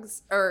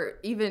frogs, or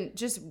even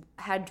just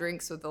had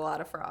drinks with a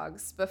lot of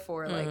frogs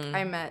before, like,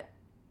 I met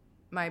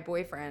my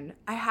boyfriend.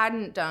 I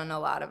hadn't done a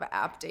lot of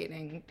app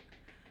dating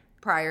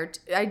prior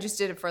to, I just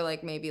did it for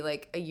like maybe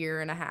like a year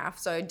and a half,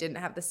 so I didn't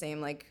have the same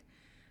like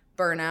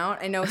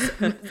burnout. I know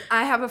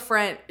I have a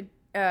friend,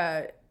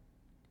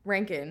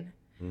 Rankin,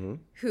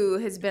 who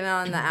has been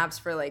on the apps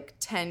for like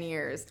 10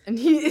 years, and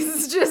he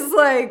is just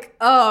like,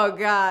 oh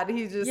God,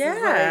 he just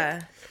is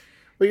like,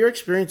 Well, your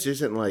experience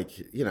isn't like,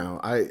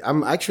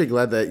 I'm actually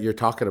glad that you're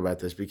talking about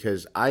this,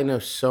 because I know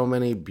so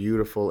many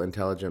beautiful,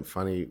 intelligent,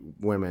 funny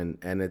women,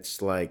 and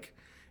it's like,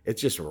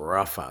 it's just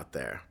rough out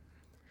there.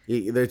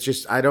 There's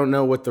just, I don't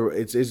know what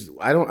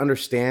I don't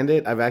understand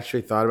it. I've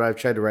actually thought about it. I've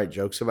tried to write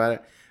jokes about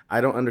it.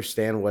 I don't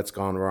understand what's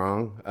gone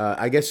wrong.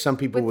 I guess some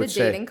people would the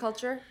say dating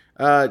culture.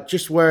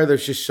 Just where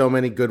there's just so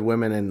many good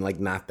women and like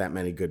not that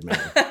many good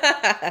men.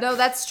 No,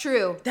 that's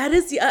true. That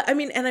is, I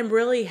mean, and I'm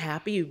really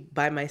happy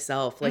by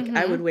myself. Like,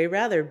 I would way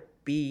rather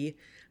be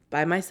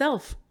by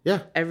myself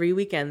every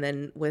weekend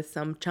than with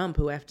some chump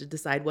who I have to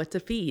decide what to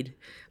feed.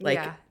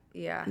 Like,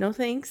 yeah. no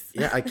thanks.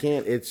 Yeah, I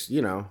can't. It's,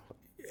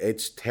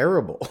 it's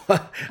terrible.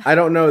 I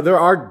don't know. There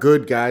are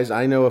good guys.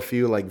 I know a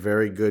few like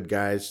very good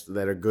guys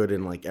that are good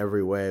in like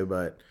every way,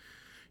 but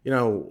I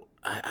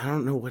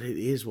don't know what it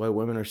is, why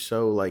women are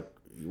so like,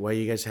 why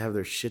you guys have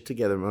their shit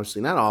together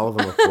mostly. Not all of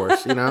them, of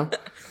course,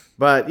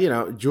 But,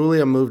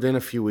 Julia moved in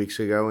a few weeks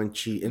ago, and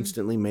she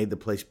instantly made the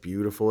place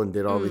beautiful and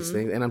did all these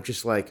things. And I'm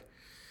just like,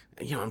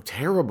 I'm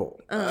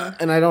terrible.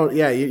 And I don't,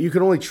 you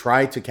can only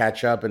try to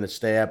catch up and to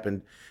stay up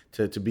and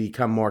to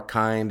become more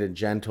kind and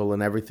gentle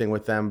and everything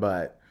with them.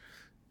 But,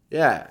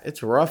 yeah,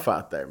 it's rough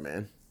out there,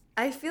 man.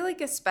 I feel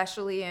like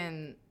especially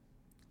in,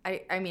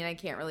 I mean, I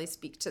can't really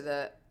speak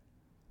to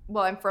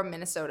I'm from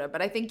Minnesota,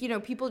 but I think,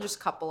 people just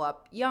couple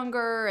up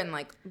younger, and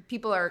like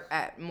people are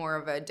at more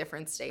of a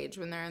different stage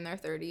when they're in their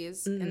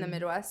 30s in the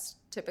Midwest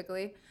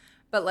typically.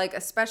 But like,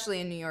 especially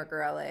in New York or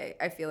LA,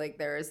 I feel like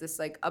there is this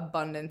like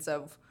abundance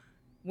of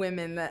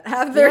women that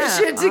have their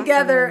shit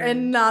together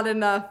and not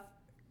enough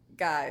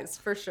guys,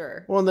 for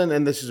sure. Well,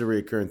 and this is a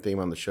recurring theme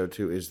on the show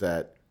too, is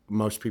that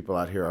most people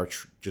out here are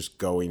just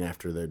going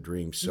after their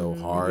dreams so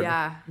hard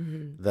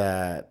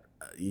that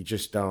you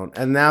just don't.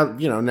 And now,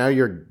 now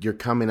you're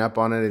coming up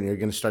on it, and you're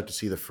going to start to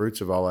see the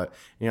fruits of all that. And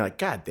you're like,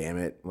 God damn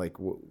it. Like,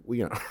 No,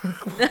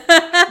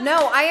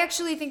 I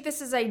actually think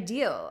this is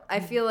ideal. I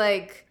feel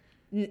like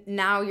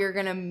now you're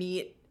going to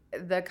meet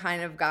the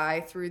kind of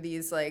guy through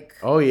these like,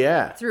 oh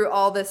yeah, through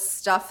all this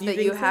stuff that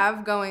you so?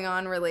 have going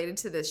on related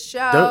to this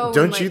show.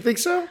 Don't you think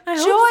so? I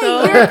hope Joy,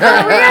 so. your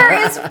career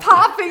is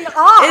popping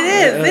off.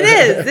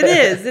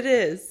 It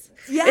is.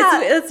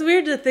 It's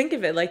weird to think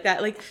of it like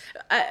that. Like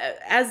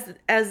as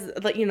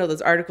like, you know,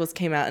 those articles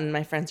came out and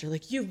my friends are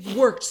like, you've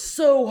worked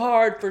so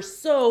hard for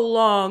so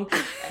long.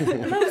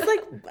 And I was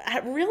like,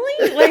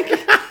 really? Like,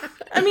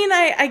 I mean,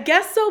 I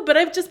guess so, but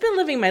I've just been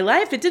living my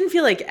life. It didn't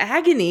feel like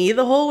agony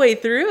the whole way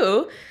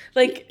through.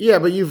 Like, yeah,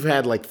 but you've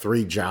had like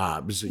 3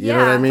 jobs. You know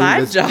what I mean?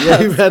 5 jobs.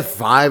 Yeah, you've had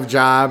 5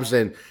 jobs,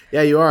 and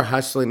yeah, you are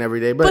hustling every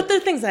day. But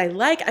they're things I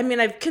like. I mean,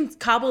 I've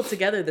cobbled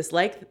together this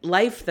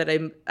life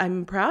that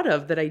I'm proud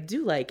of, that I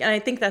do like, and I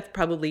think that's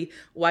probably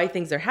why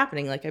things are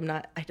happening. Like,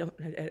 I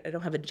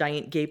don't have a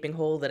giant gaping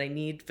hole that I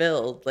need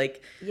filled.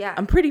 Like,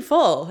 I'm pretty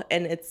full,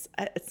 and it's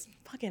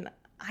fucking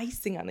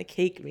icing on a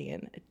cake,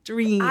 man. A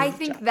dream. I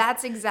think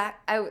that's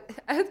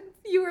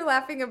you were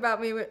laughing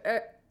about me.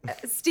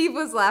 Steve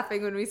was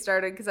laughing when we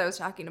started because I was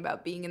talking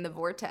about being in the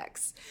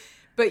vortex.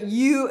 But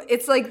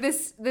it's like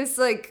this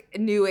like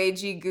new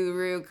agey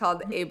guru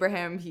called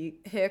Abraham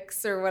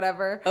Hicks or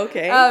whatever.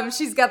 Okay.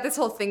 She's got this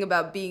whole thing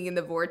about being in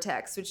the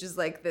vortex, which is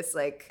like this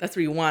like that's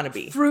where you want to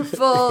be.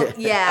 Fruitful,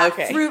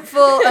 Okay.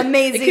 fruitful,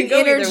 amazing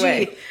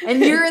energy. And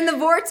you're in the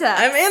vortex.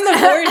 I'm in the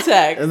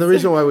vortex. And the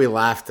reason why we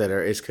laughed at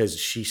her is because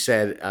she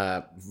said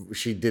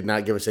she did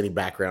not give us any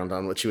background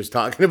on what she was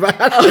talking about.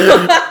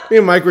 Me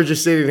and Mike were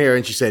just sitting here,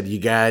 and she said, "You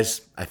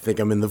guys, I think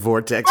I'm in the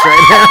vortex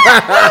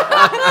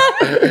right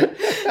now."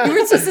 You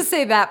were supposed to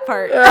say that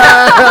part.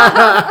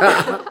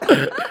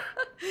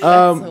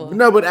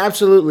 No, but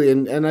absolutely,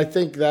 and I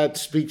think that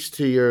speaks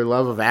to your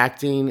love of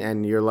acting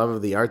and your love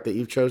of the art that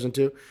you've chosen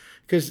to,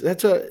 because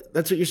that's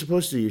what you're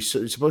supposed to do.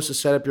 You're supposed to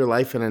set up your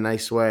life in a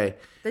nice way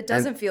that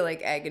doesn't feel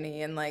like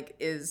agony and like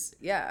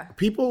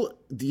people,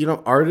 you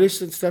know,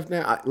 artists and stuff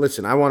now.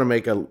 Listen, I want to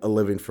make a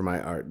living for my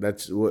art.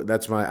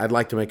 I'd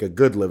like to make a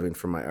good living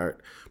for my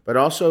art, but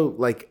also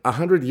like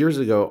 100 years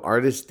ago,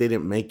 artists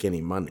didn't make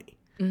any money.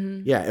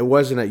 Mm-hmm. Yeah, it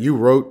wasn't you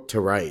wrote to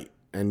write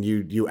and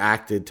you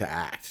acted to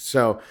act.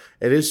 So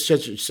it is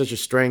such a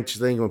strange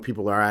thing when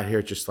people are out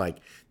here just like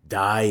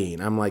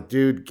dying. I'm like,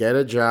 dude, get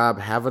a job,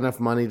 have enough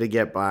money to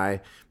get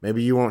by.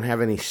 Maybe you won't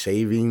have any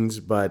savings,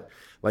 but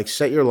like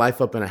set your life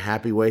up in a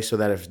happy way so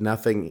that if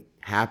nothing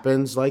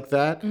happens like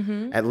that,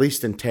 at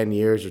least in 10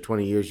 years or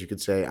 20 years, you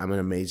could say, I'm an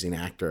amazing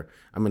actor.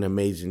 I'm an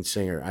amazing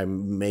singer.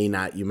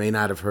 You may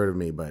not have heard of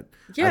me, but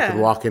I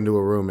could walk into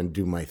a room and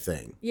do my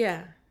thing.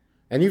 Yeah.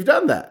 And you've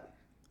done that.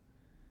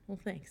 Well,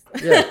 thanks.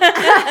 Yeah.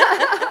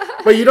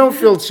 But you don't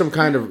feel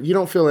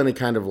any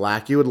kind of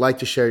lack. You would like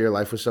to share your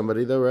life with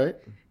somebody though, right?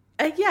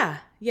 Yeah.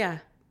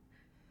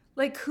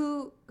 Like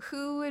who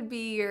would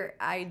be your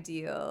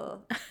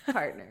ideal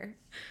partner?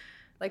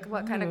 Like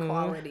what kind of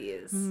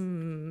qualities?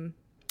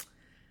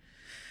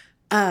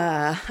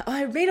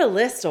 I made a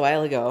list a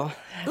while ago.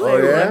 Oh, I yeah?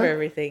 remember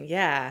everything.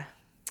 Yeah.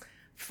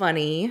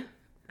 Funny.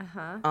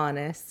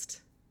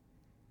 Honest.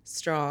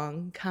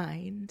 Strong.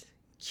 Kind.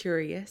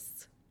 Curious.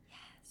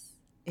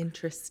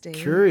 Interesting.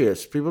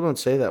 Curious. People don't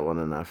say that one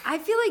enough. I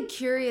feel like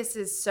curious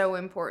is so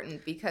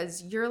important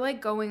because you're like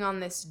going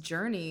on this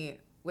journey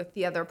with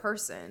the other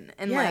person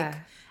and like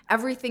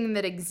everything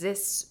that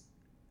exists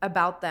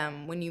about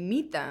them when you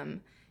meet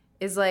them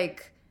is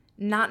like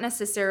not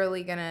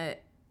necessarily gonna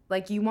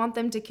like you want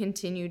them to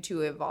continue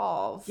to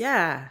evolve.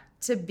 Yeah.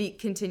 To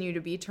continue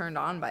to be turned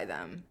on by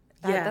them.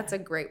 That's a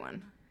great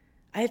one.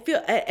 I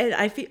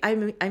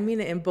mean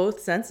it in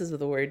both senses of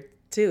the word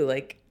too.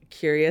 Like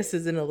curious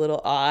isn't a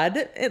little odd,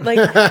 like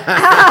something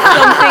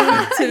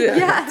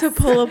to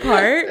pull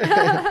apart,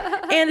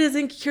 and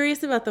isn't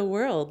curious about the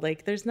world.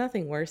 Like there's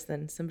nothing worse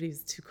than somebody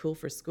who's too cool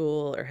for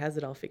school or has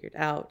it all figured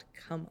out.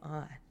 Come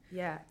on.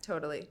 Yeah,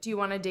 totally. Do you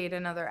want to date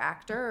another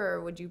actor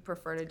or would you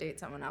prefer to date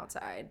someone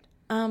outside?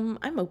 I'm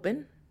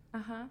open.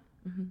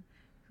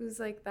 Who's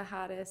like the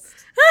hottest?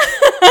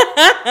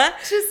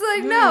 Just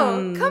like,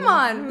 no, come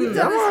on. We've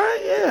done All this.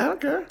 right, yeah,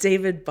 okay.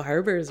 David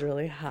Barber's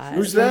really hot.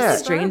 Who's that?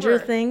 Stranger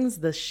Barber. Things,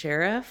 the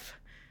sheriff.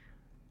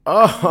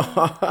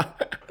 Oh,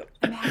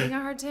 I'm having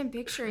a hard time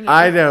picturing it.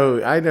 I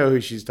know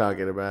who she's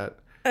talking about.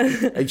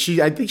 And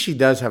I think she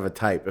does have a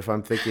type. If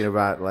I'm thinking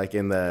about like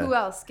in the Who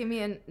else? Give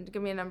me a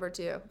number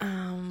 2.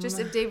 Just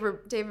if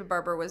David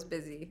Barber was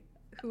busy,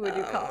 who would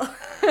you call?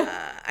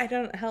 I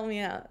don't. Help me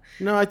out.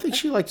 No, I think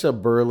she likes a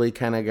burly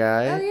kind of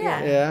guy. Oh,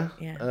 yeah.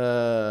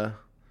 Yeah.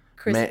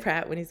 Chris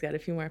Pratt when he's got a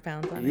few more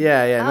pounds on him.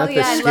 Yeah, not the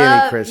I skinny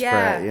love- Chris yeah.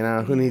 Pratt. You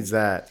know, who needs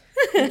that?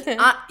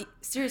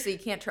 Seriously, you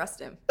can't trust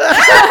him. Right?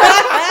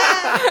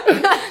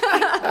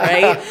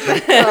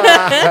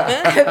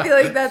 I feel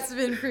like that's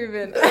been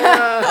proven.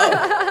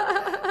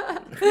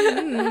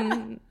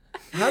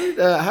 How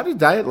did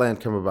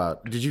Dietland come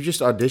about? Did you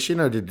just audition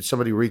or did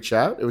somebody reach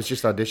out? It was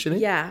just auditioning?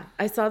 Yeah,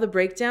 I saw the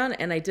breakdown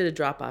and I did a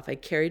drop off. I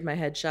carried my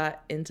headshot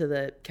into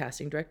the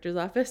casting director's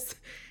office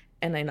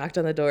and I knocked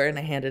on the door and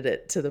I handed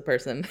it to the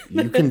person.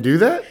 You can do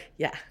that?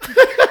 Yeah.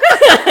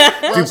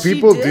 Do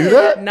people do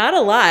that? Not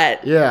a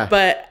lot. Yeah.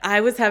 But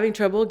I was having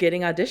trouble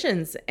getting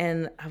auditions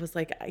and I was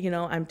like,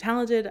 I'm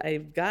talented.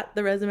 I've got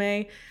the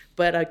resume,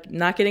 but I'm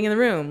not getting in the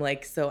room.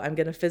 Like, so I'm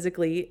going to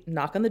physically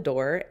knock on the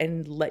door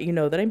and let you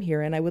know that I'm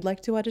here and I would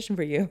like to audition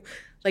for you.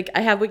 Like,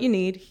 I have what you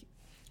need.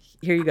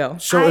 Here you go.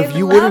 So I if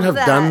you wouldn't love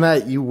have done that.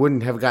 that, you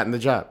wouldn't have gotten the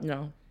job.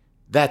 No.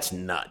 That's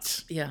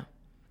nuts. Yeah.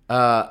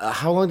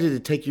 How long did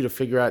it take you to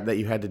figure out that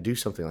you had to do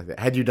something like that?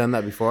 Had you done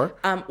that before?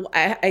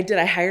 I did.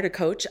 I hired a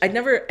coach. I'd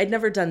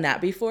never done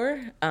that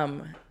before.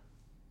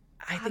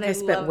 I think I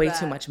spent love way that.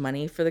 too much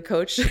money for the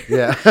coach.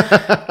 Yeah.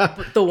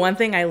 But the one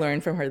thing I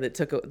learned from her that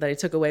I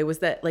took away was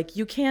that like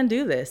you can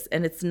do this,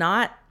 and it's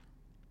not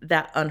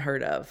that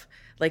unheard of.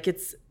 Like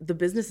the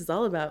business is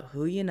all about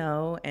who you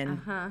know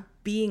and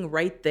being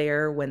right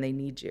there when they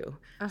need you.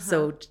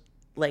 So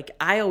like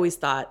I always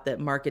thought that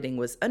marketing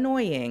was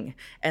annoying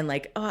and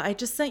like, oh, I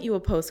just sent you a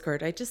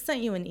postcard. I just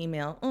sent you an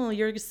email. Oh,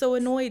 you're so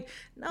annoyed.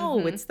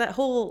 No, it's that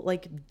whole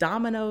like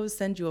Domino's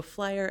send you a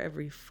flyer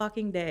every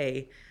fucking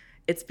day.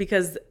 It's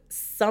because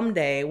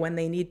someday when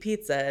they need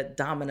pizza,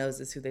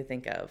 Domino's is who they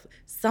think of.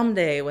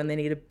 Someday when they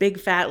need a big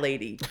fat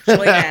lady,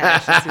 Joy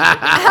Nash is who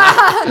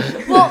they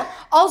think of. Well,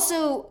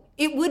 also,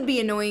 it would be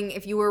annoying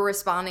if you were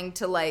responding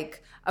to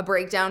like a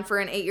breakdown for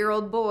an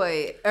 8-year-old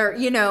boy or,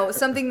 you know,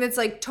 something that's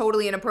like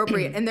totally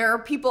inappropriate. And there are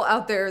people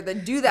out there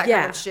that do that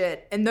kind of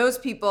shit. And those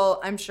people,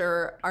 I'm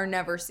sure, are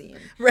never seen.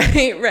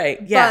 Right.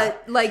 Yeah.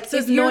 But like, So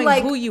if it's you're knowing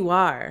like, who you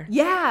are.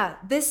 yeah,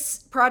 this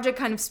project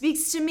kind of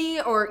speaks to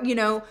me, or, you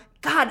know,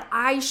 God,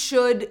 I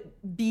should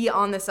be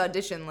on this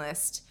audition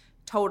list.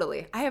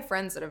 Totally. I have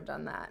friends that have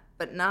done that,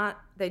 but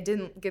they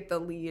didn't get the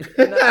lead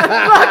in the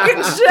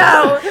fucking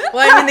show.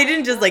 Well, I mean, they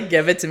didn't just like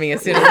give it to me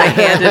as soon as I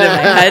handed in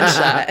my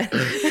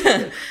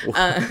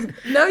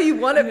headshot. No, you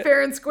won it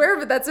fair and square,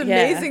 but that's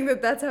amazing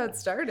that that's how it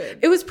started.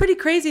 It was pretty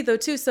crazy though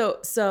too.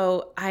 So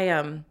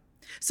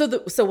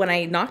when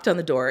I knocked on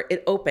the door,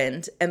 it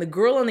opened, and the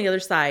girl on the other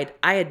side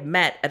I had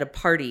met at a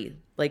party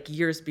like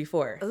years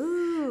before.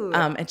 Ooh.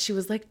 And she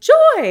was like,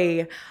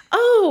 Joy,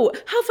 oh,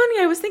 how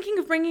funny. I was thinking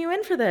of bringing you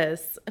in for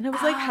this. And I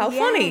was like, how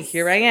funny. yes.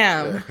 Here I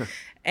am.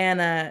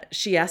 And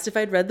she asked if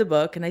I'd read the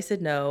book, and I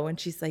said no. And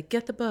she's like,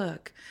 get the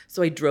book.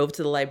 So I drove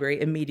to the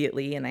library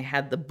immediately, and I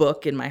had the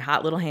book in my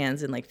hot little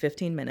hands in like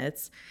 15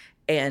 minutes.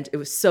 And it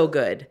was so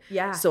good.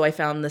 Yeah. So I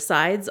found the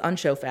sides on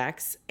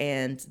Showfax,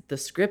 and the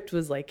script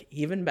was like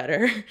even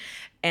better.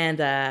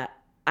 And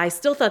I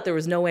still thought there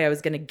was no way I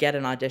was going to get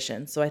an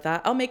audition. So I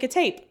thought, I'll make a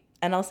tape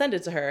and I'll send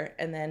it to her,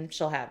 and then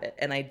she'll have it.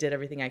 And I did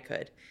everything I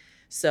could.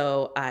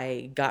 So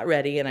I got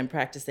ready, and I'm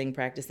practicing.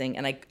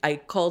 And I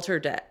called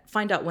her to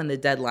find out when the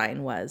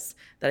deadline was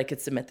that I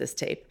could submit this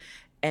tape.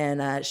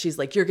 And she's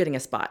like, you're getting a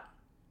spot.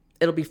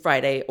 It'll be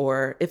Friday,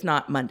 or if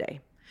not,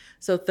 Monday.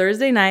 So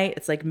Thursday night,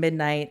 it's like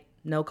midnight,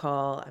 no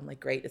call. I'm like,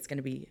 great, it's going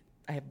to be,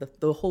 I have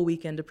the whole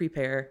weekend to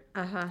prepare.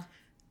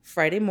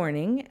 Friday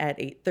morning at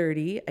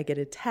 8:30, I get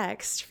a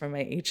text from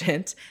my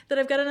agent that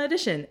I've got an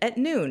audition at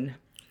noon.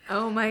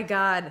 Oh my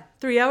God.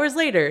 3 hours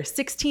later,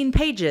 16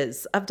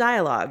 pages of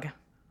dialogue.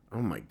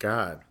 Oh my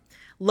God.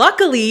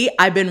 Luckily,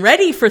 I've been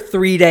ready for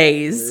 3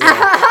 days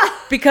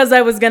because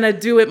I was going to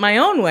do it my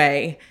own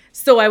way.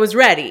 So I was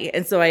ready.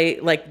 And so I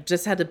like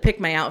just had to pick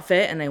my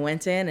outfit, and I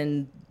went in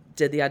and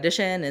did the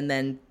audition, and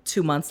then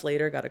 2 months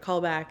later got a call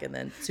back, and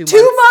then 2 months.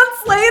 2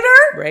 months later?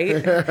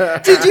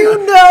 Right? Did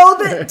you know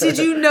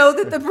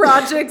that the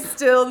project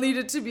still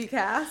needed to be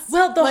cast?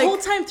 Well, the whole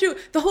time through,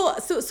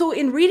 so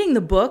in reading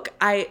the book,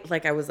 I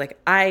was like,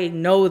 I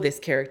know this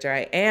character.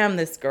 I am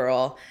this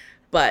girl,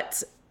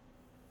 but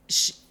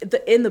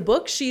in the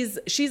book, she's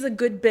a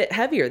good bit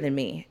heavier than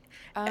me,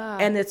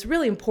 and it's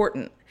really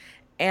important.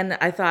 And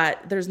I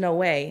thought, there's no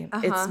way.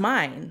 It's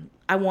mine.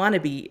 I want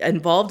to be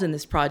involved in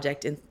this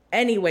project in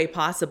any way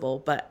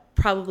possible, but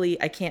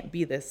probably I can't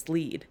be this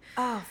lead.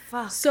 Oh,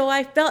 fuck. So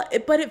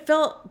it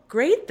felt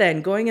great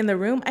then going in the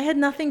room. I had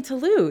nothing to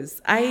lose.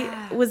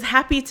 I was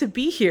happy to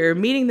be here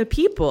meeting the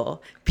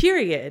people,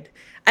 period.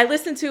 I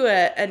listened to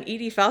an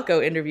Edie Falco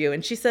interview,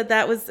 and she said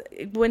that was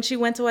when she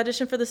went to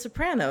audition for The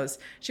Sopranos.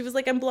 She was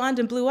like, I'm blonde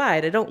and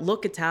blue-eyed. I don't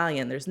look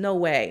Italian. There's no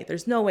way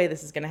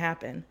this is going to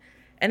happen.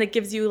 And it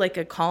gives you like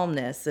a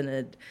calmness and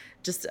a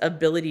just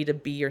ability to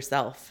be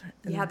yourself.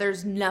 Yeah,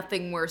 there's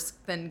nothing worse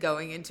than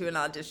going into an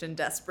audition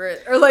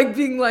desperate or like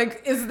being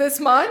like, is this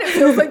mine? It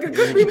feels like it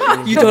could be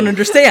mine. You don't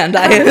understand.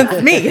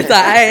 It's me.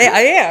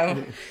 I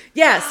am.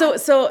 Yeah.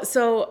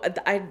 So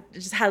I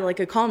just had like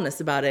a calmness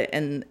about it,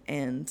 and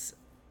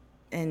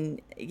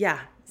yeah.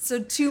 So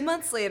 2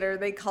 months later,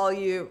 they call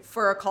you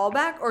for a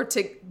callback or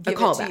to give it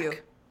callback. to you?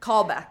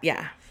 Callback.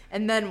 Yeah.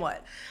 And then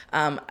what?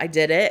 I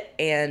did it,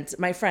 and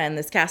my friend,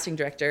 this casting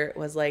director,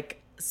 was like,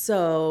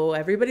 so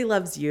everybody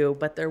loves you,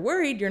 but they're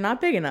worried you're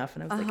not big enough.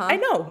 And I was like,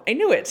 I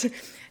knew it.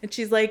 And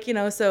she's like,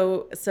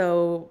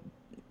 so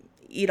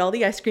eat all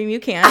the ice cream you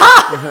can.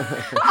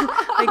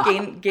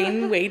 Like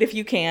gain weight if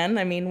you can.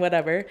 I mean,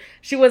 whatever.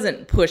 She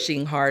wasn't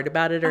pushing hard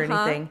about it or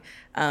anything.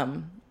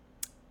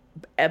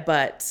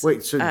 But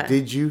Wait, so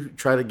did you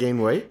try to gain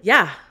weight?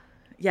 Yeah.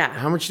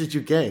 How much did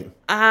you gain?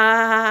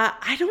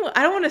 I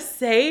don't want to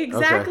say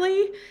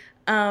exactly.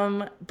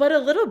 But a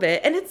little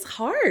bit, and it's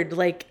hard.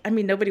 Like, I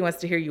mean, nobody wants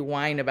to hear you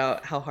whine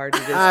about how hard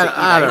it is to eat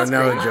I ice don't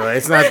know, cream. Joy.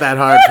 It's not that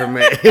hard for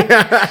me.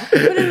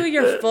 But if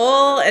you're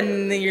full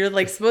and you're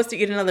like supposed to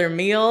eat another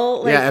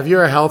meal. Like, yeah, if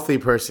you're a healthy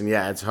person,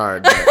 yeah, it's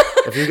hard. But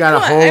If you got a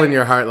hole in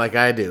your heart like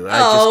I do, I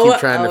just keep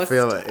trying to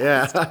feel it.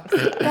 Yeah.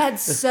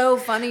 That's so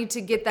funny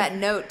to get that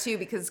note too,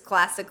 because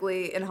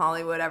classically in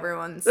Hollywood,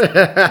 everyone's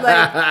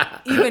like,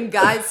 even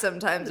guys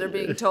sometimes are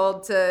being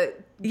told to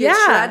get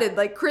shredded,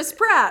 like Chris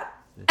Pratt.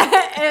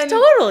 And,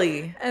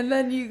 Totally. And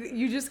then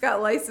you just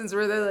got licensed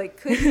where they're like,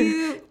 could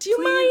you? Do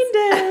you mind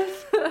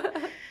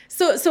if?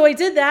 So I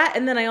did that,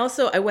 and then I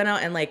went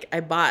out and like I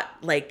bought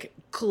like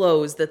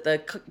clothes that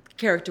the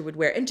character would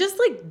wear, and just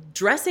like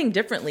dressing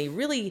differently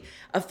really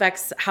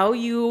affects how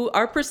you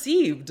are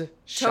perceived.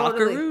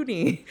 Totally.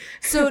 Shockaroonie.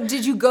 So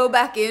did you go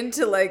back in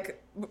to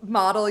like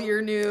model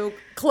your new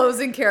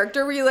closing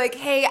character? Were you like,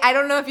 hey, I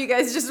don't know if you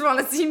guys just want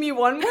to see me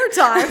one more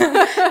time?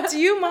 Do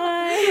you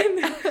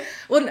mind?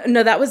 Well,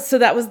 no, that was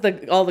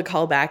all the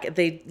callback.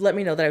 They let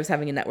me know that I was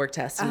having a network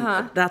test,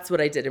 and that's what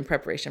I did in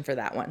preparation for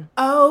that one.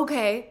 Oh,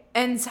 okay.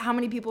 And how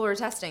many people were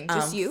testing?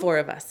 Just you? 4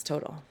 of us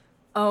total.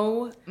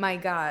 Oh my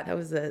God. That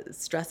was a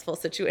stressful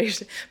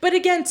situation. But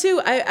again,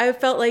 too, I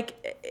felt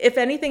like if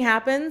anything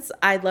happens,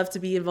 I'd love to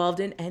be involved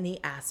in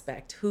any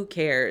aspect. Who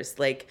cares?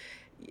 Like,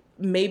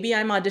 maybe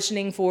I'm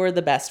auditioning for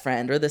the best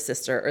friend or the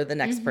sister or the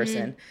next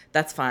person.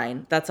 That's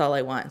fine. That's all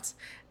I want.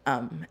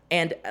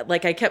 And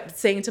like I kept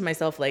saying to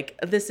myself, like,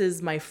 this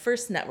is my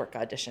first network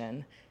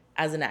audition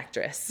as an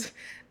actress.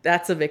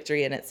 That's a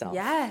victory in itself.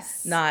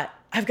 Yes. Not,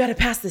 I've got to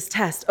pass this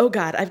test. Oh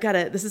God,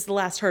 this is the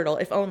last hurdle.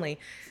 If only,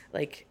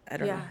 like, I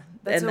don't know.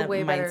 That's and a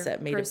way better mindset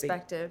made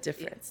perspective. a big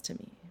difference to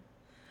me.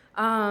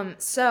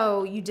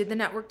 So you did the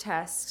network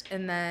test,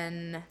 and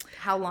then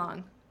how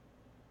long?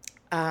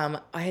 I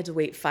had to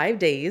wait 5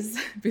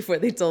 days before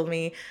they told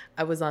me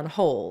I was on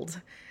hold,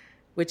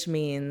 which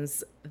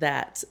means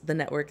that the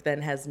network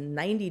then has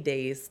 90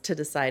 days to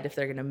decide if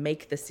they're going to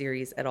make the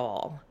series at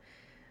all.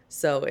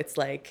 So it's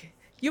like,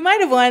 you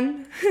might have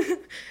won.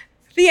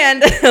 The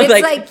end.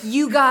 It's like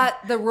you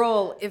got the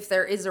role if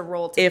there is a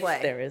role to play.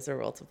 If there is a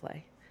role to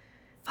play.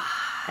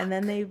 And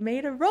then they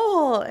made a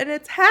role, and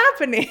it's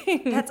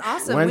happening. That's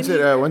awesome. When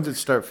did it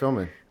start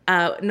filming?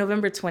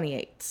 November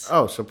 28th.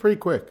 Oh, so pretty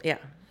quick. Yeah.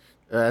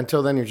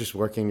 Until then, you're just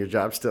working your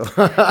job still.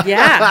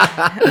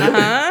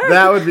 Yeah.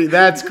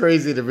 That's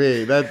crazy to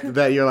me.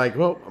 That you're like,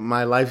 well,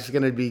 my life's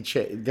gonna be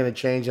gonna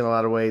change in a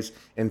lot of ways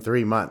in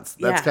 3 months.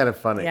 That's kind of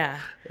funny. Yeah.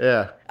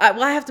 Yeah.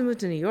 Well, I have to move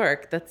to New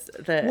York.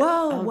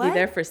 I'll be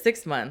there for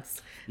 6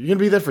 months. You're gonna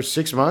be there for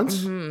 6 months?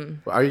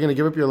 Mm-hmm. Are you gonna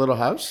give up your little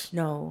house?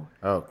 No.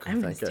 Oh,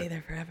 I'm gonna stay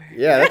there forever.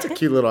 Yeah, that's a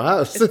cute little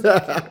house.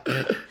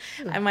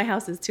 And my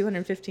house is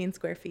 215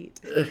 square feet.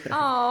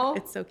 Oh,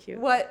 It's so cute.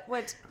 What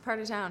part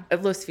of town?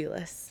 Los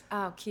Feliz.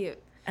 Oh, cute.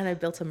 And I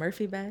built a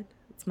Murphy bed.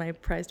 It's my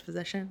prized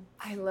possession.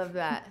 I love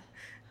that.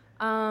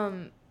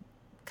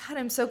 God,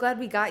 I'm so glad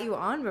we got you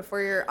on before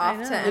you're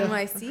off to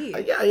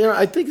NYC. Yeah,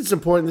 I think it's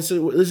important. This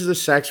is a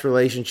sex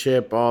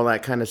relationship, all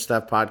that kind of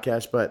stuff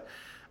podcast. But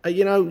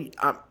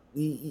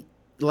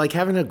like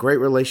having a great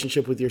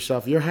relationship with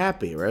yourself, you're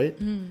happy, right?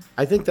 Mm.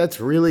 I think that's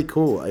really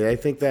cool. I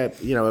think that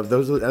if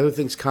those other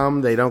things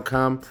come, they don't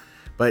come,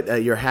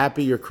 but you're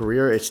happy. Your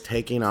career is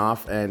taking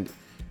off, and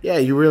yeah,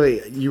 you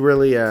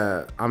really.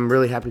 I'm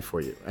really happy for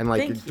you, and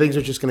like things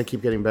are just gonna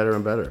keep getting better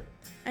and better.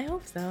 I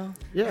hope so.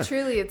 Yeah.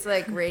 Truly, it's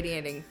like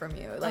radiating from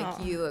you.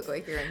 Like you look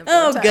like you're in the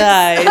vortex. Oh,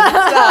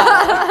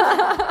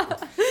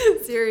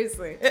 guys.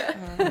 Seriously.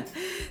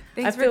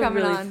 Thanks for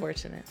coming on. I feel really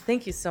fortunate.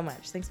 Thank you so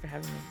much. Thanks for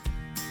having me.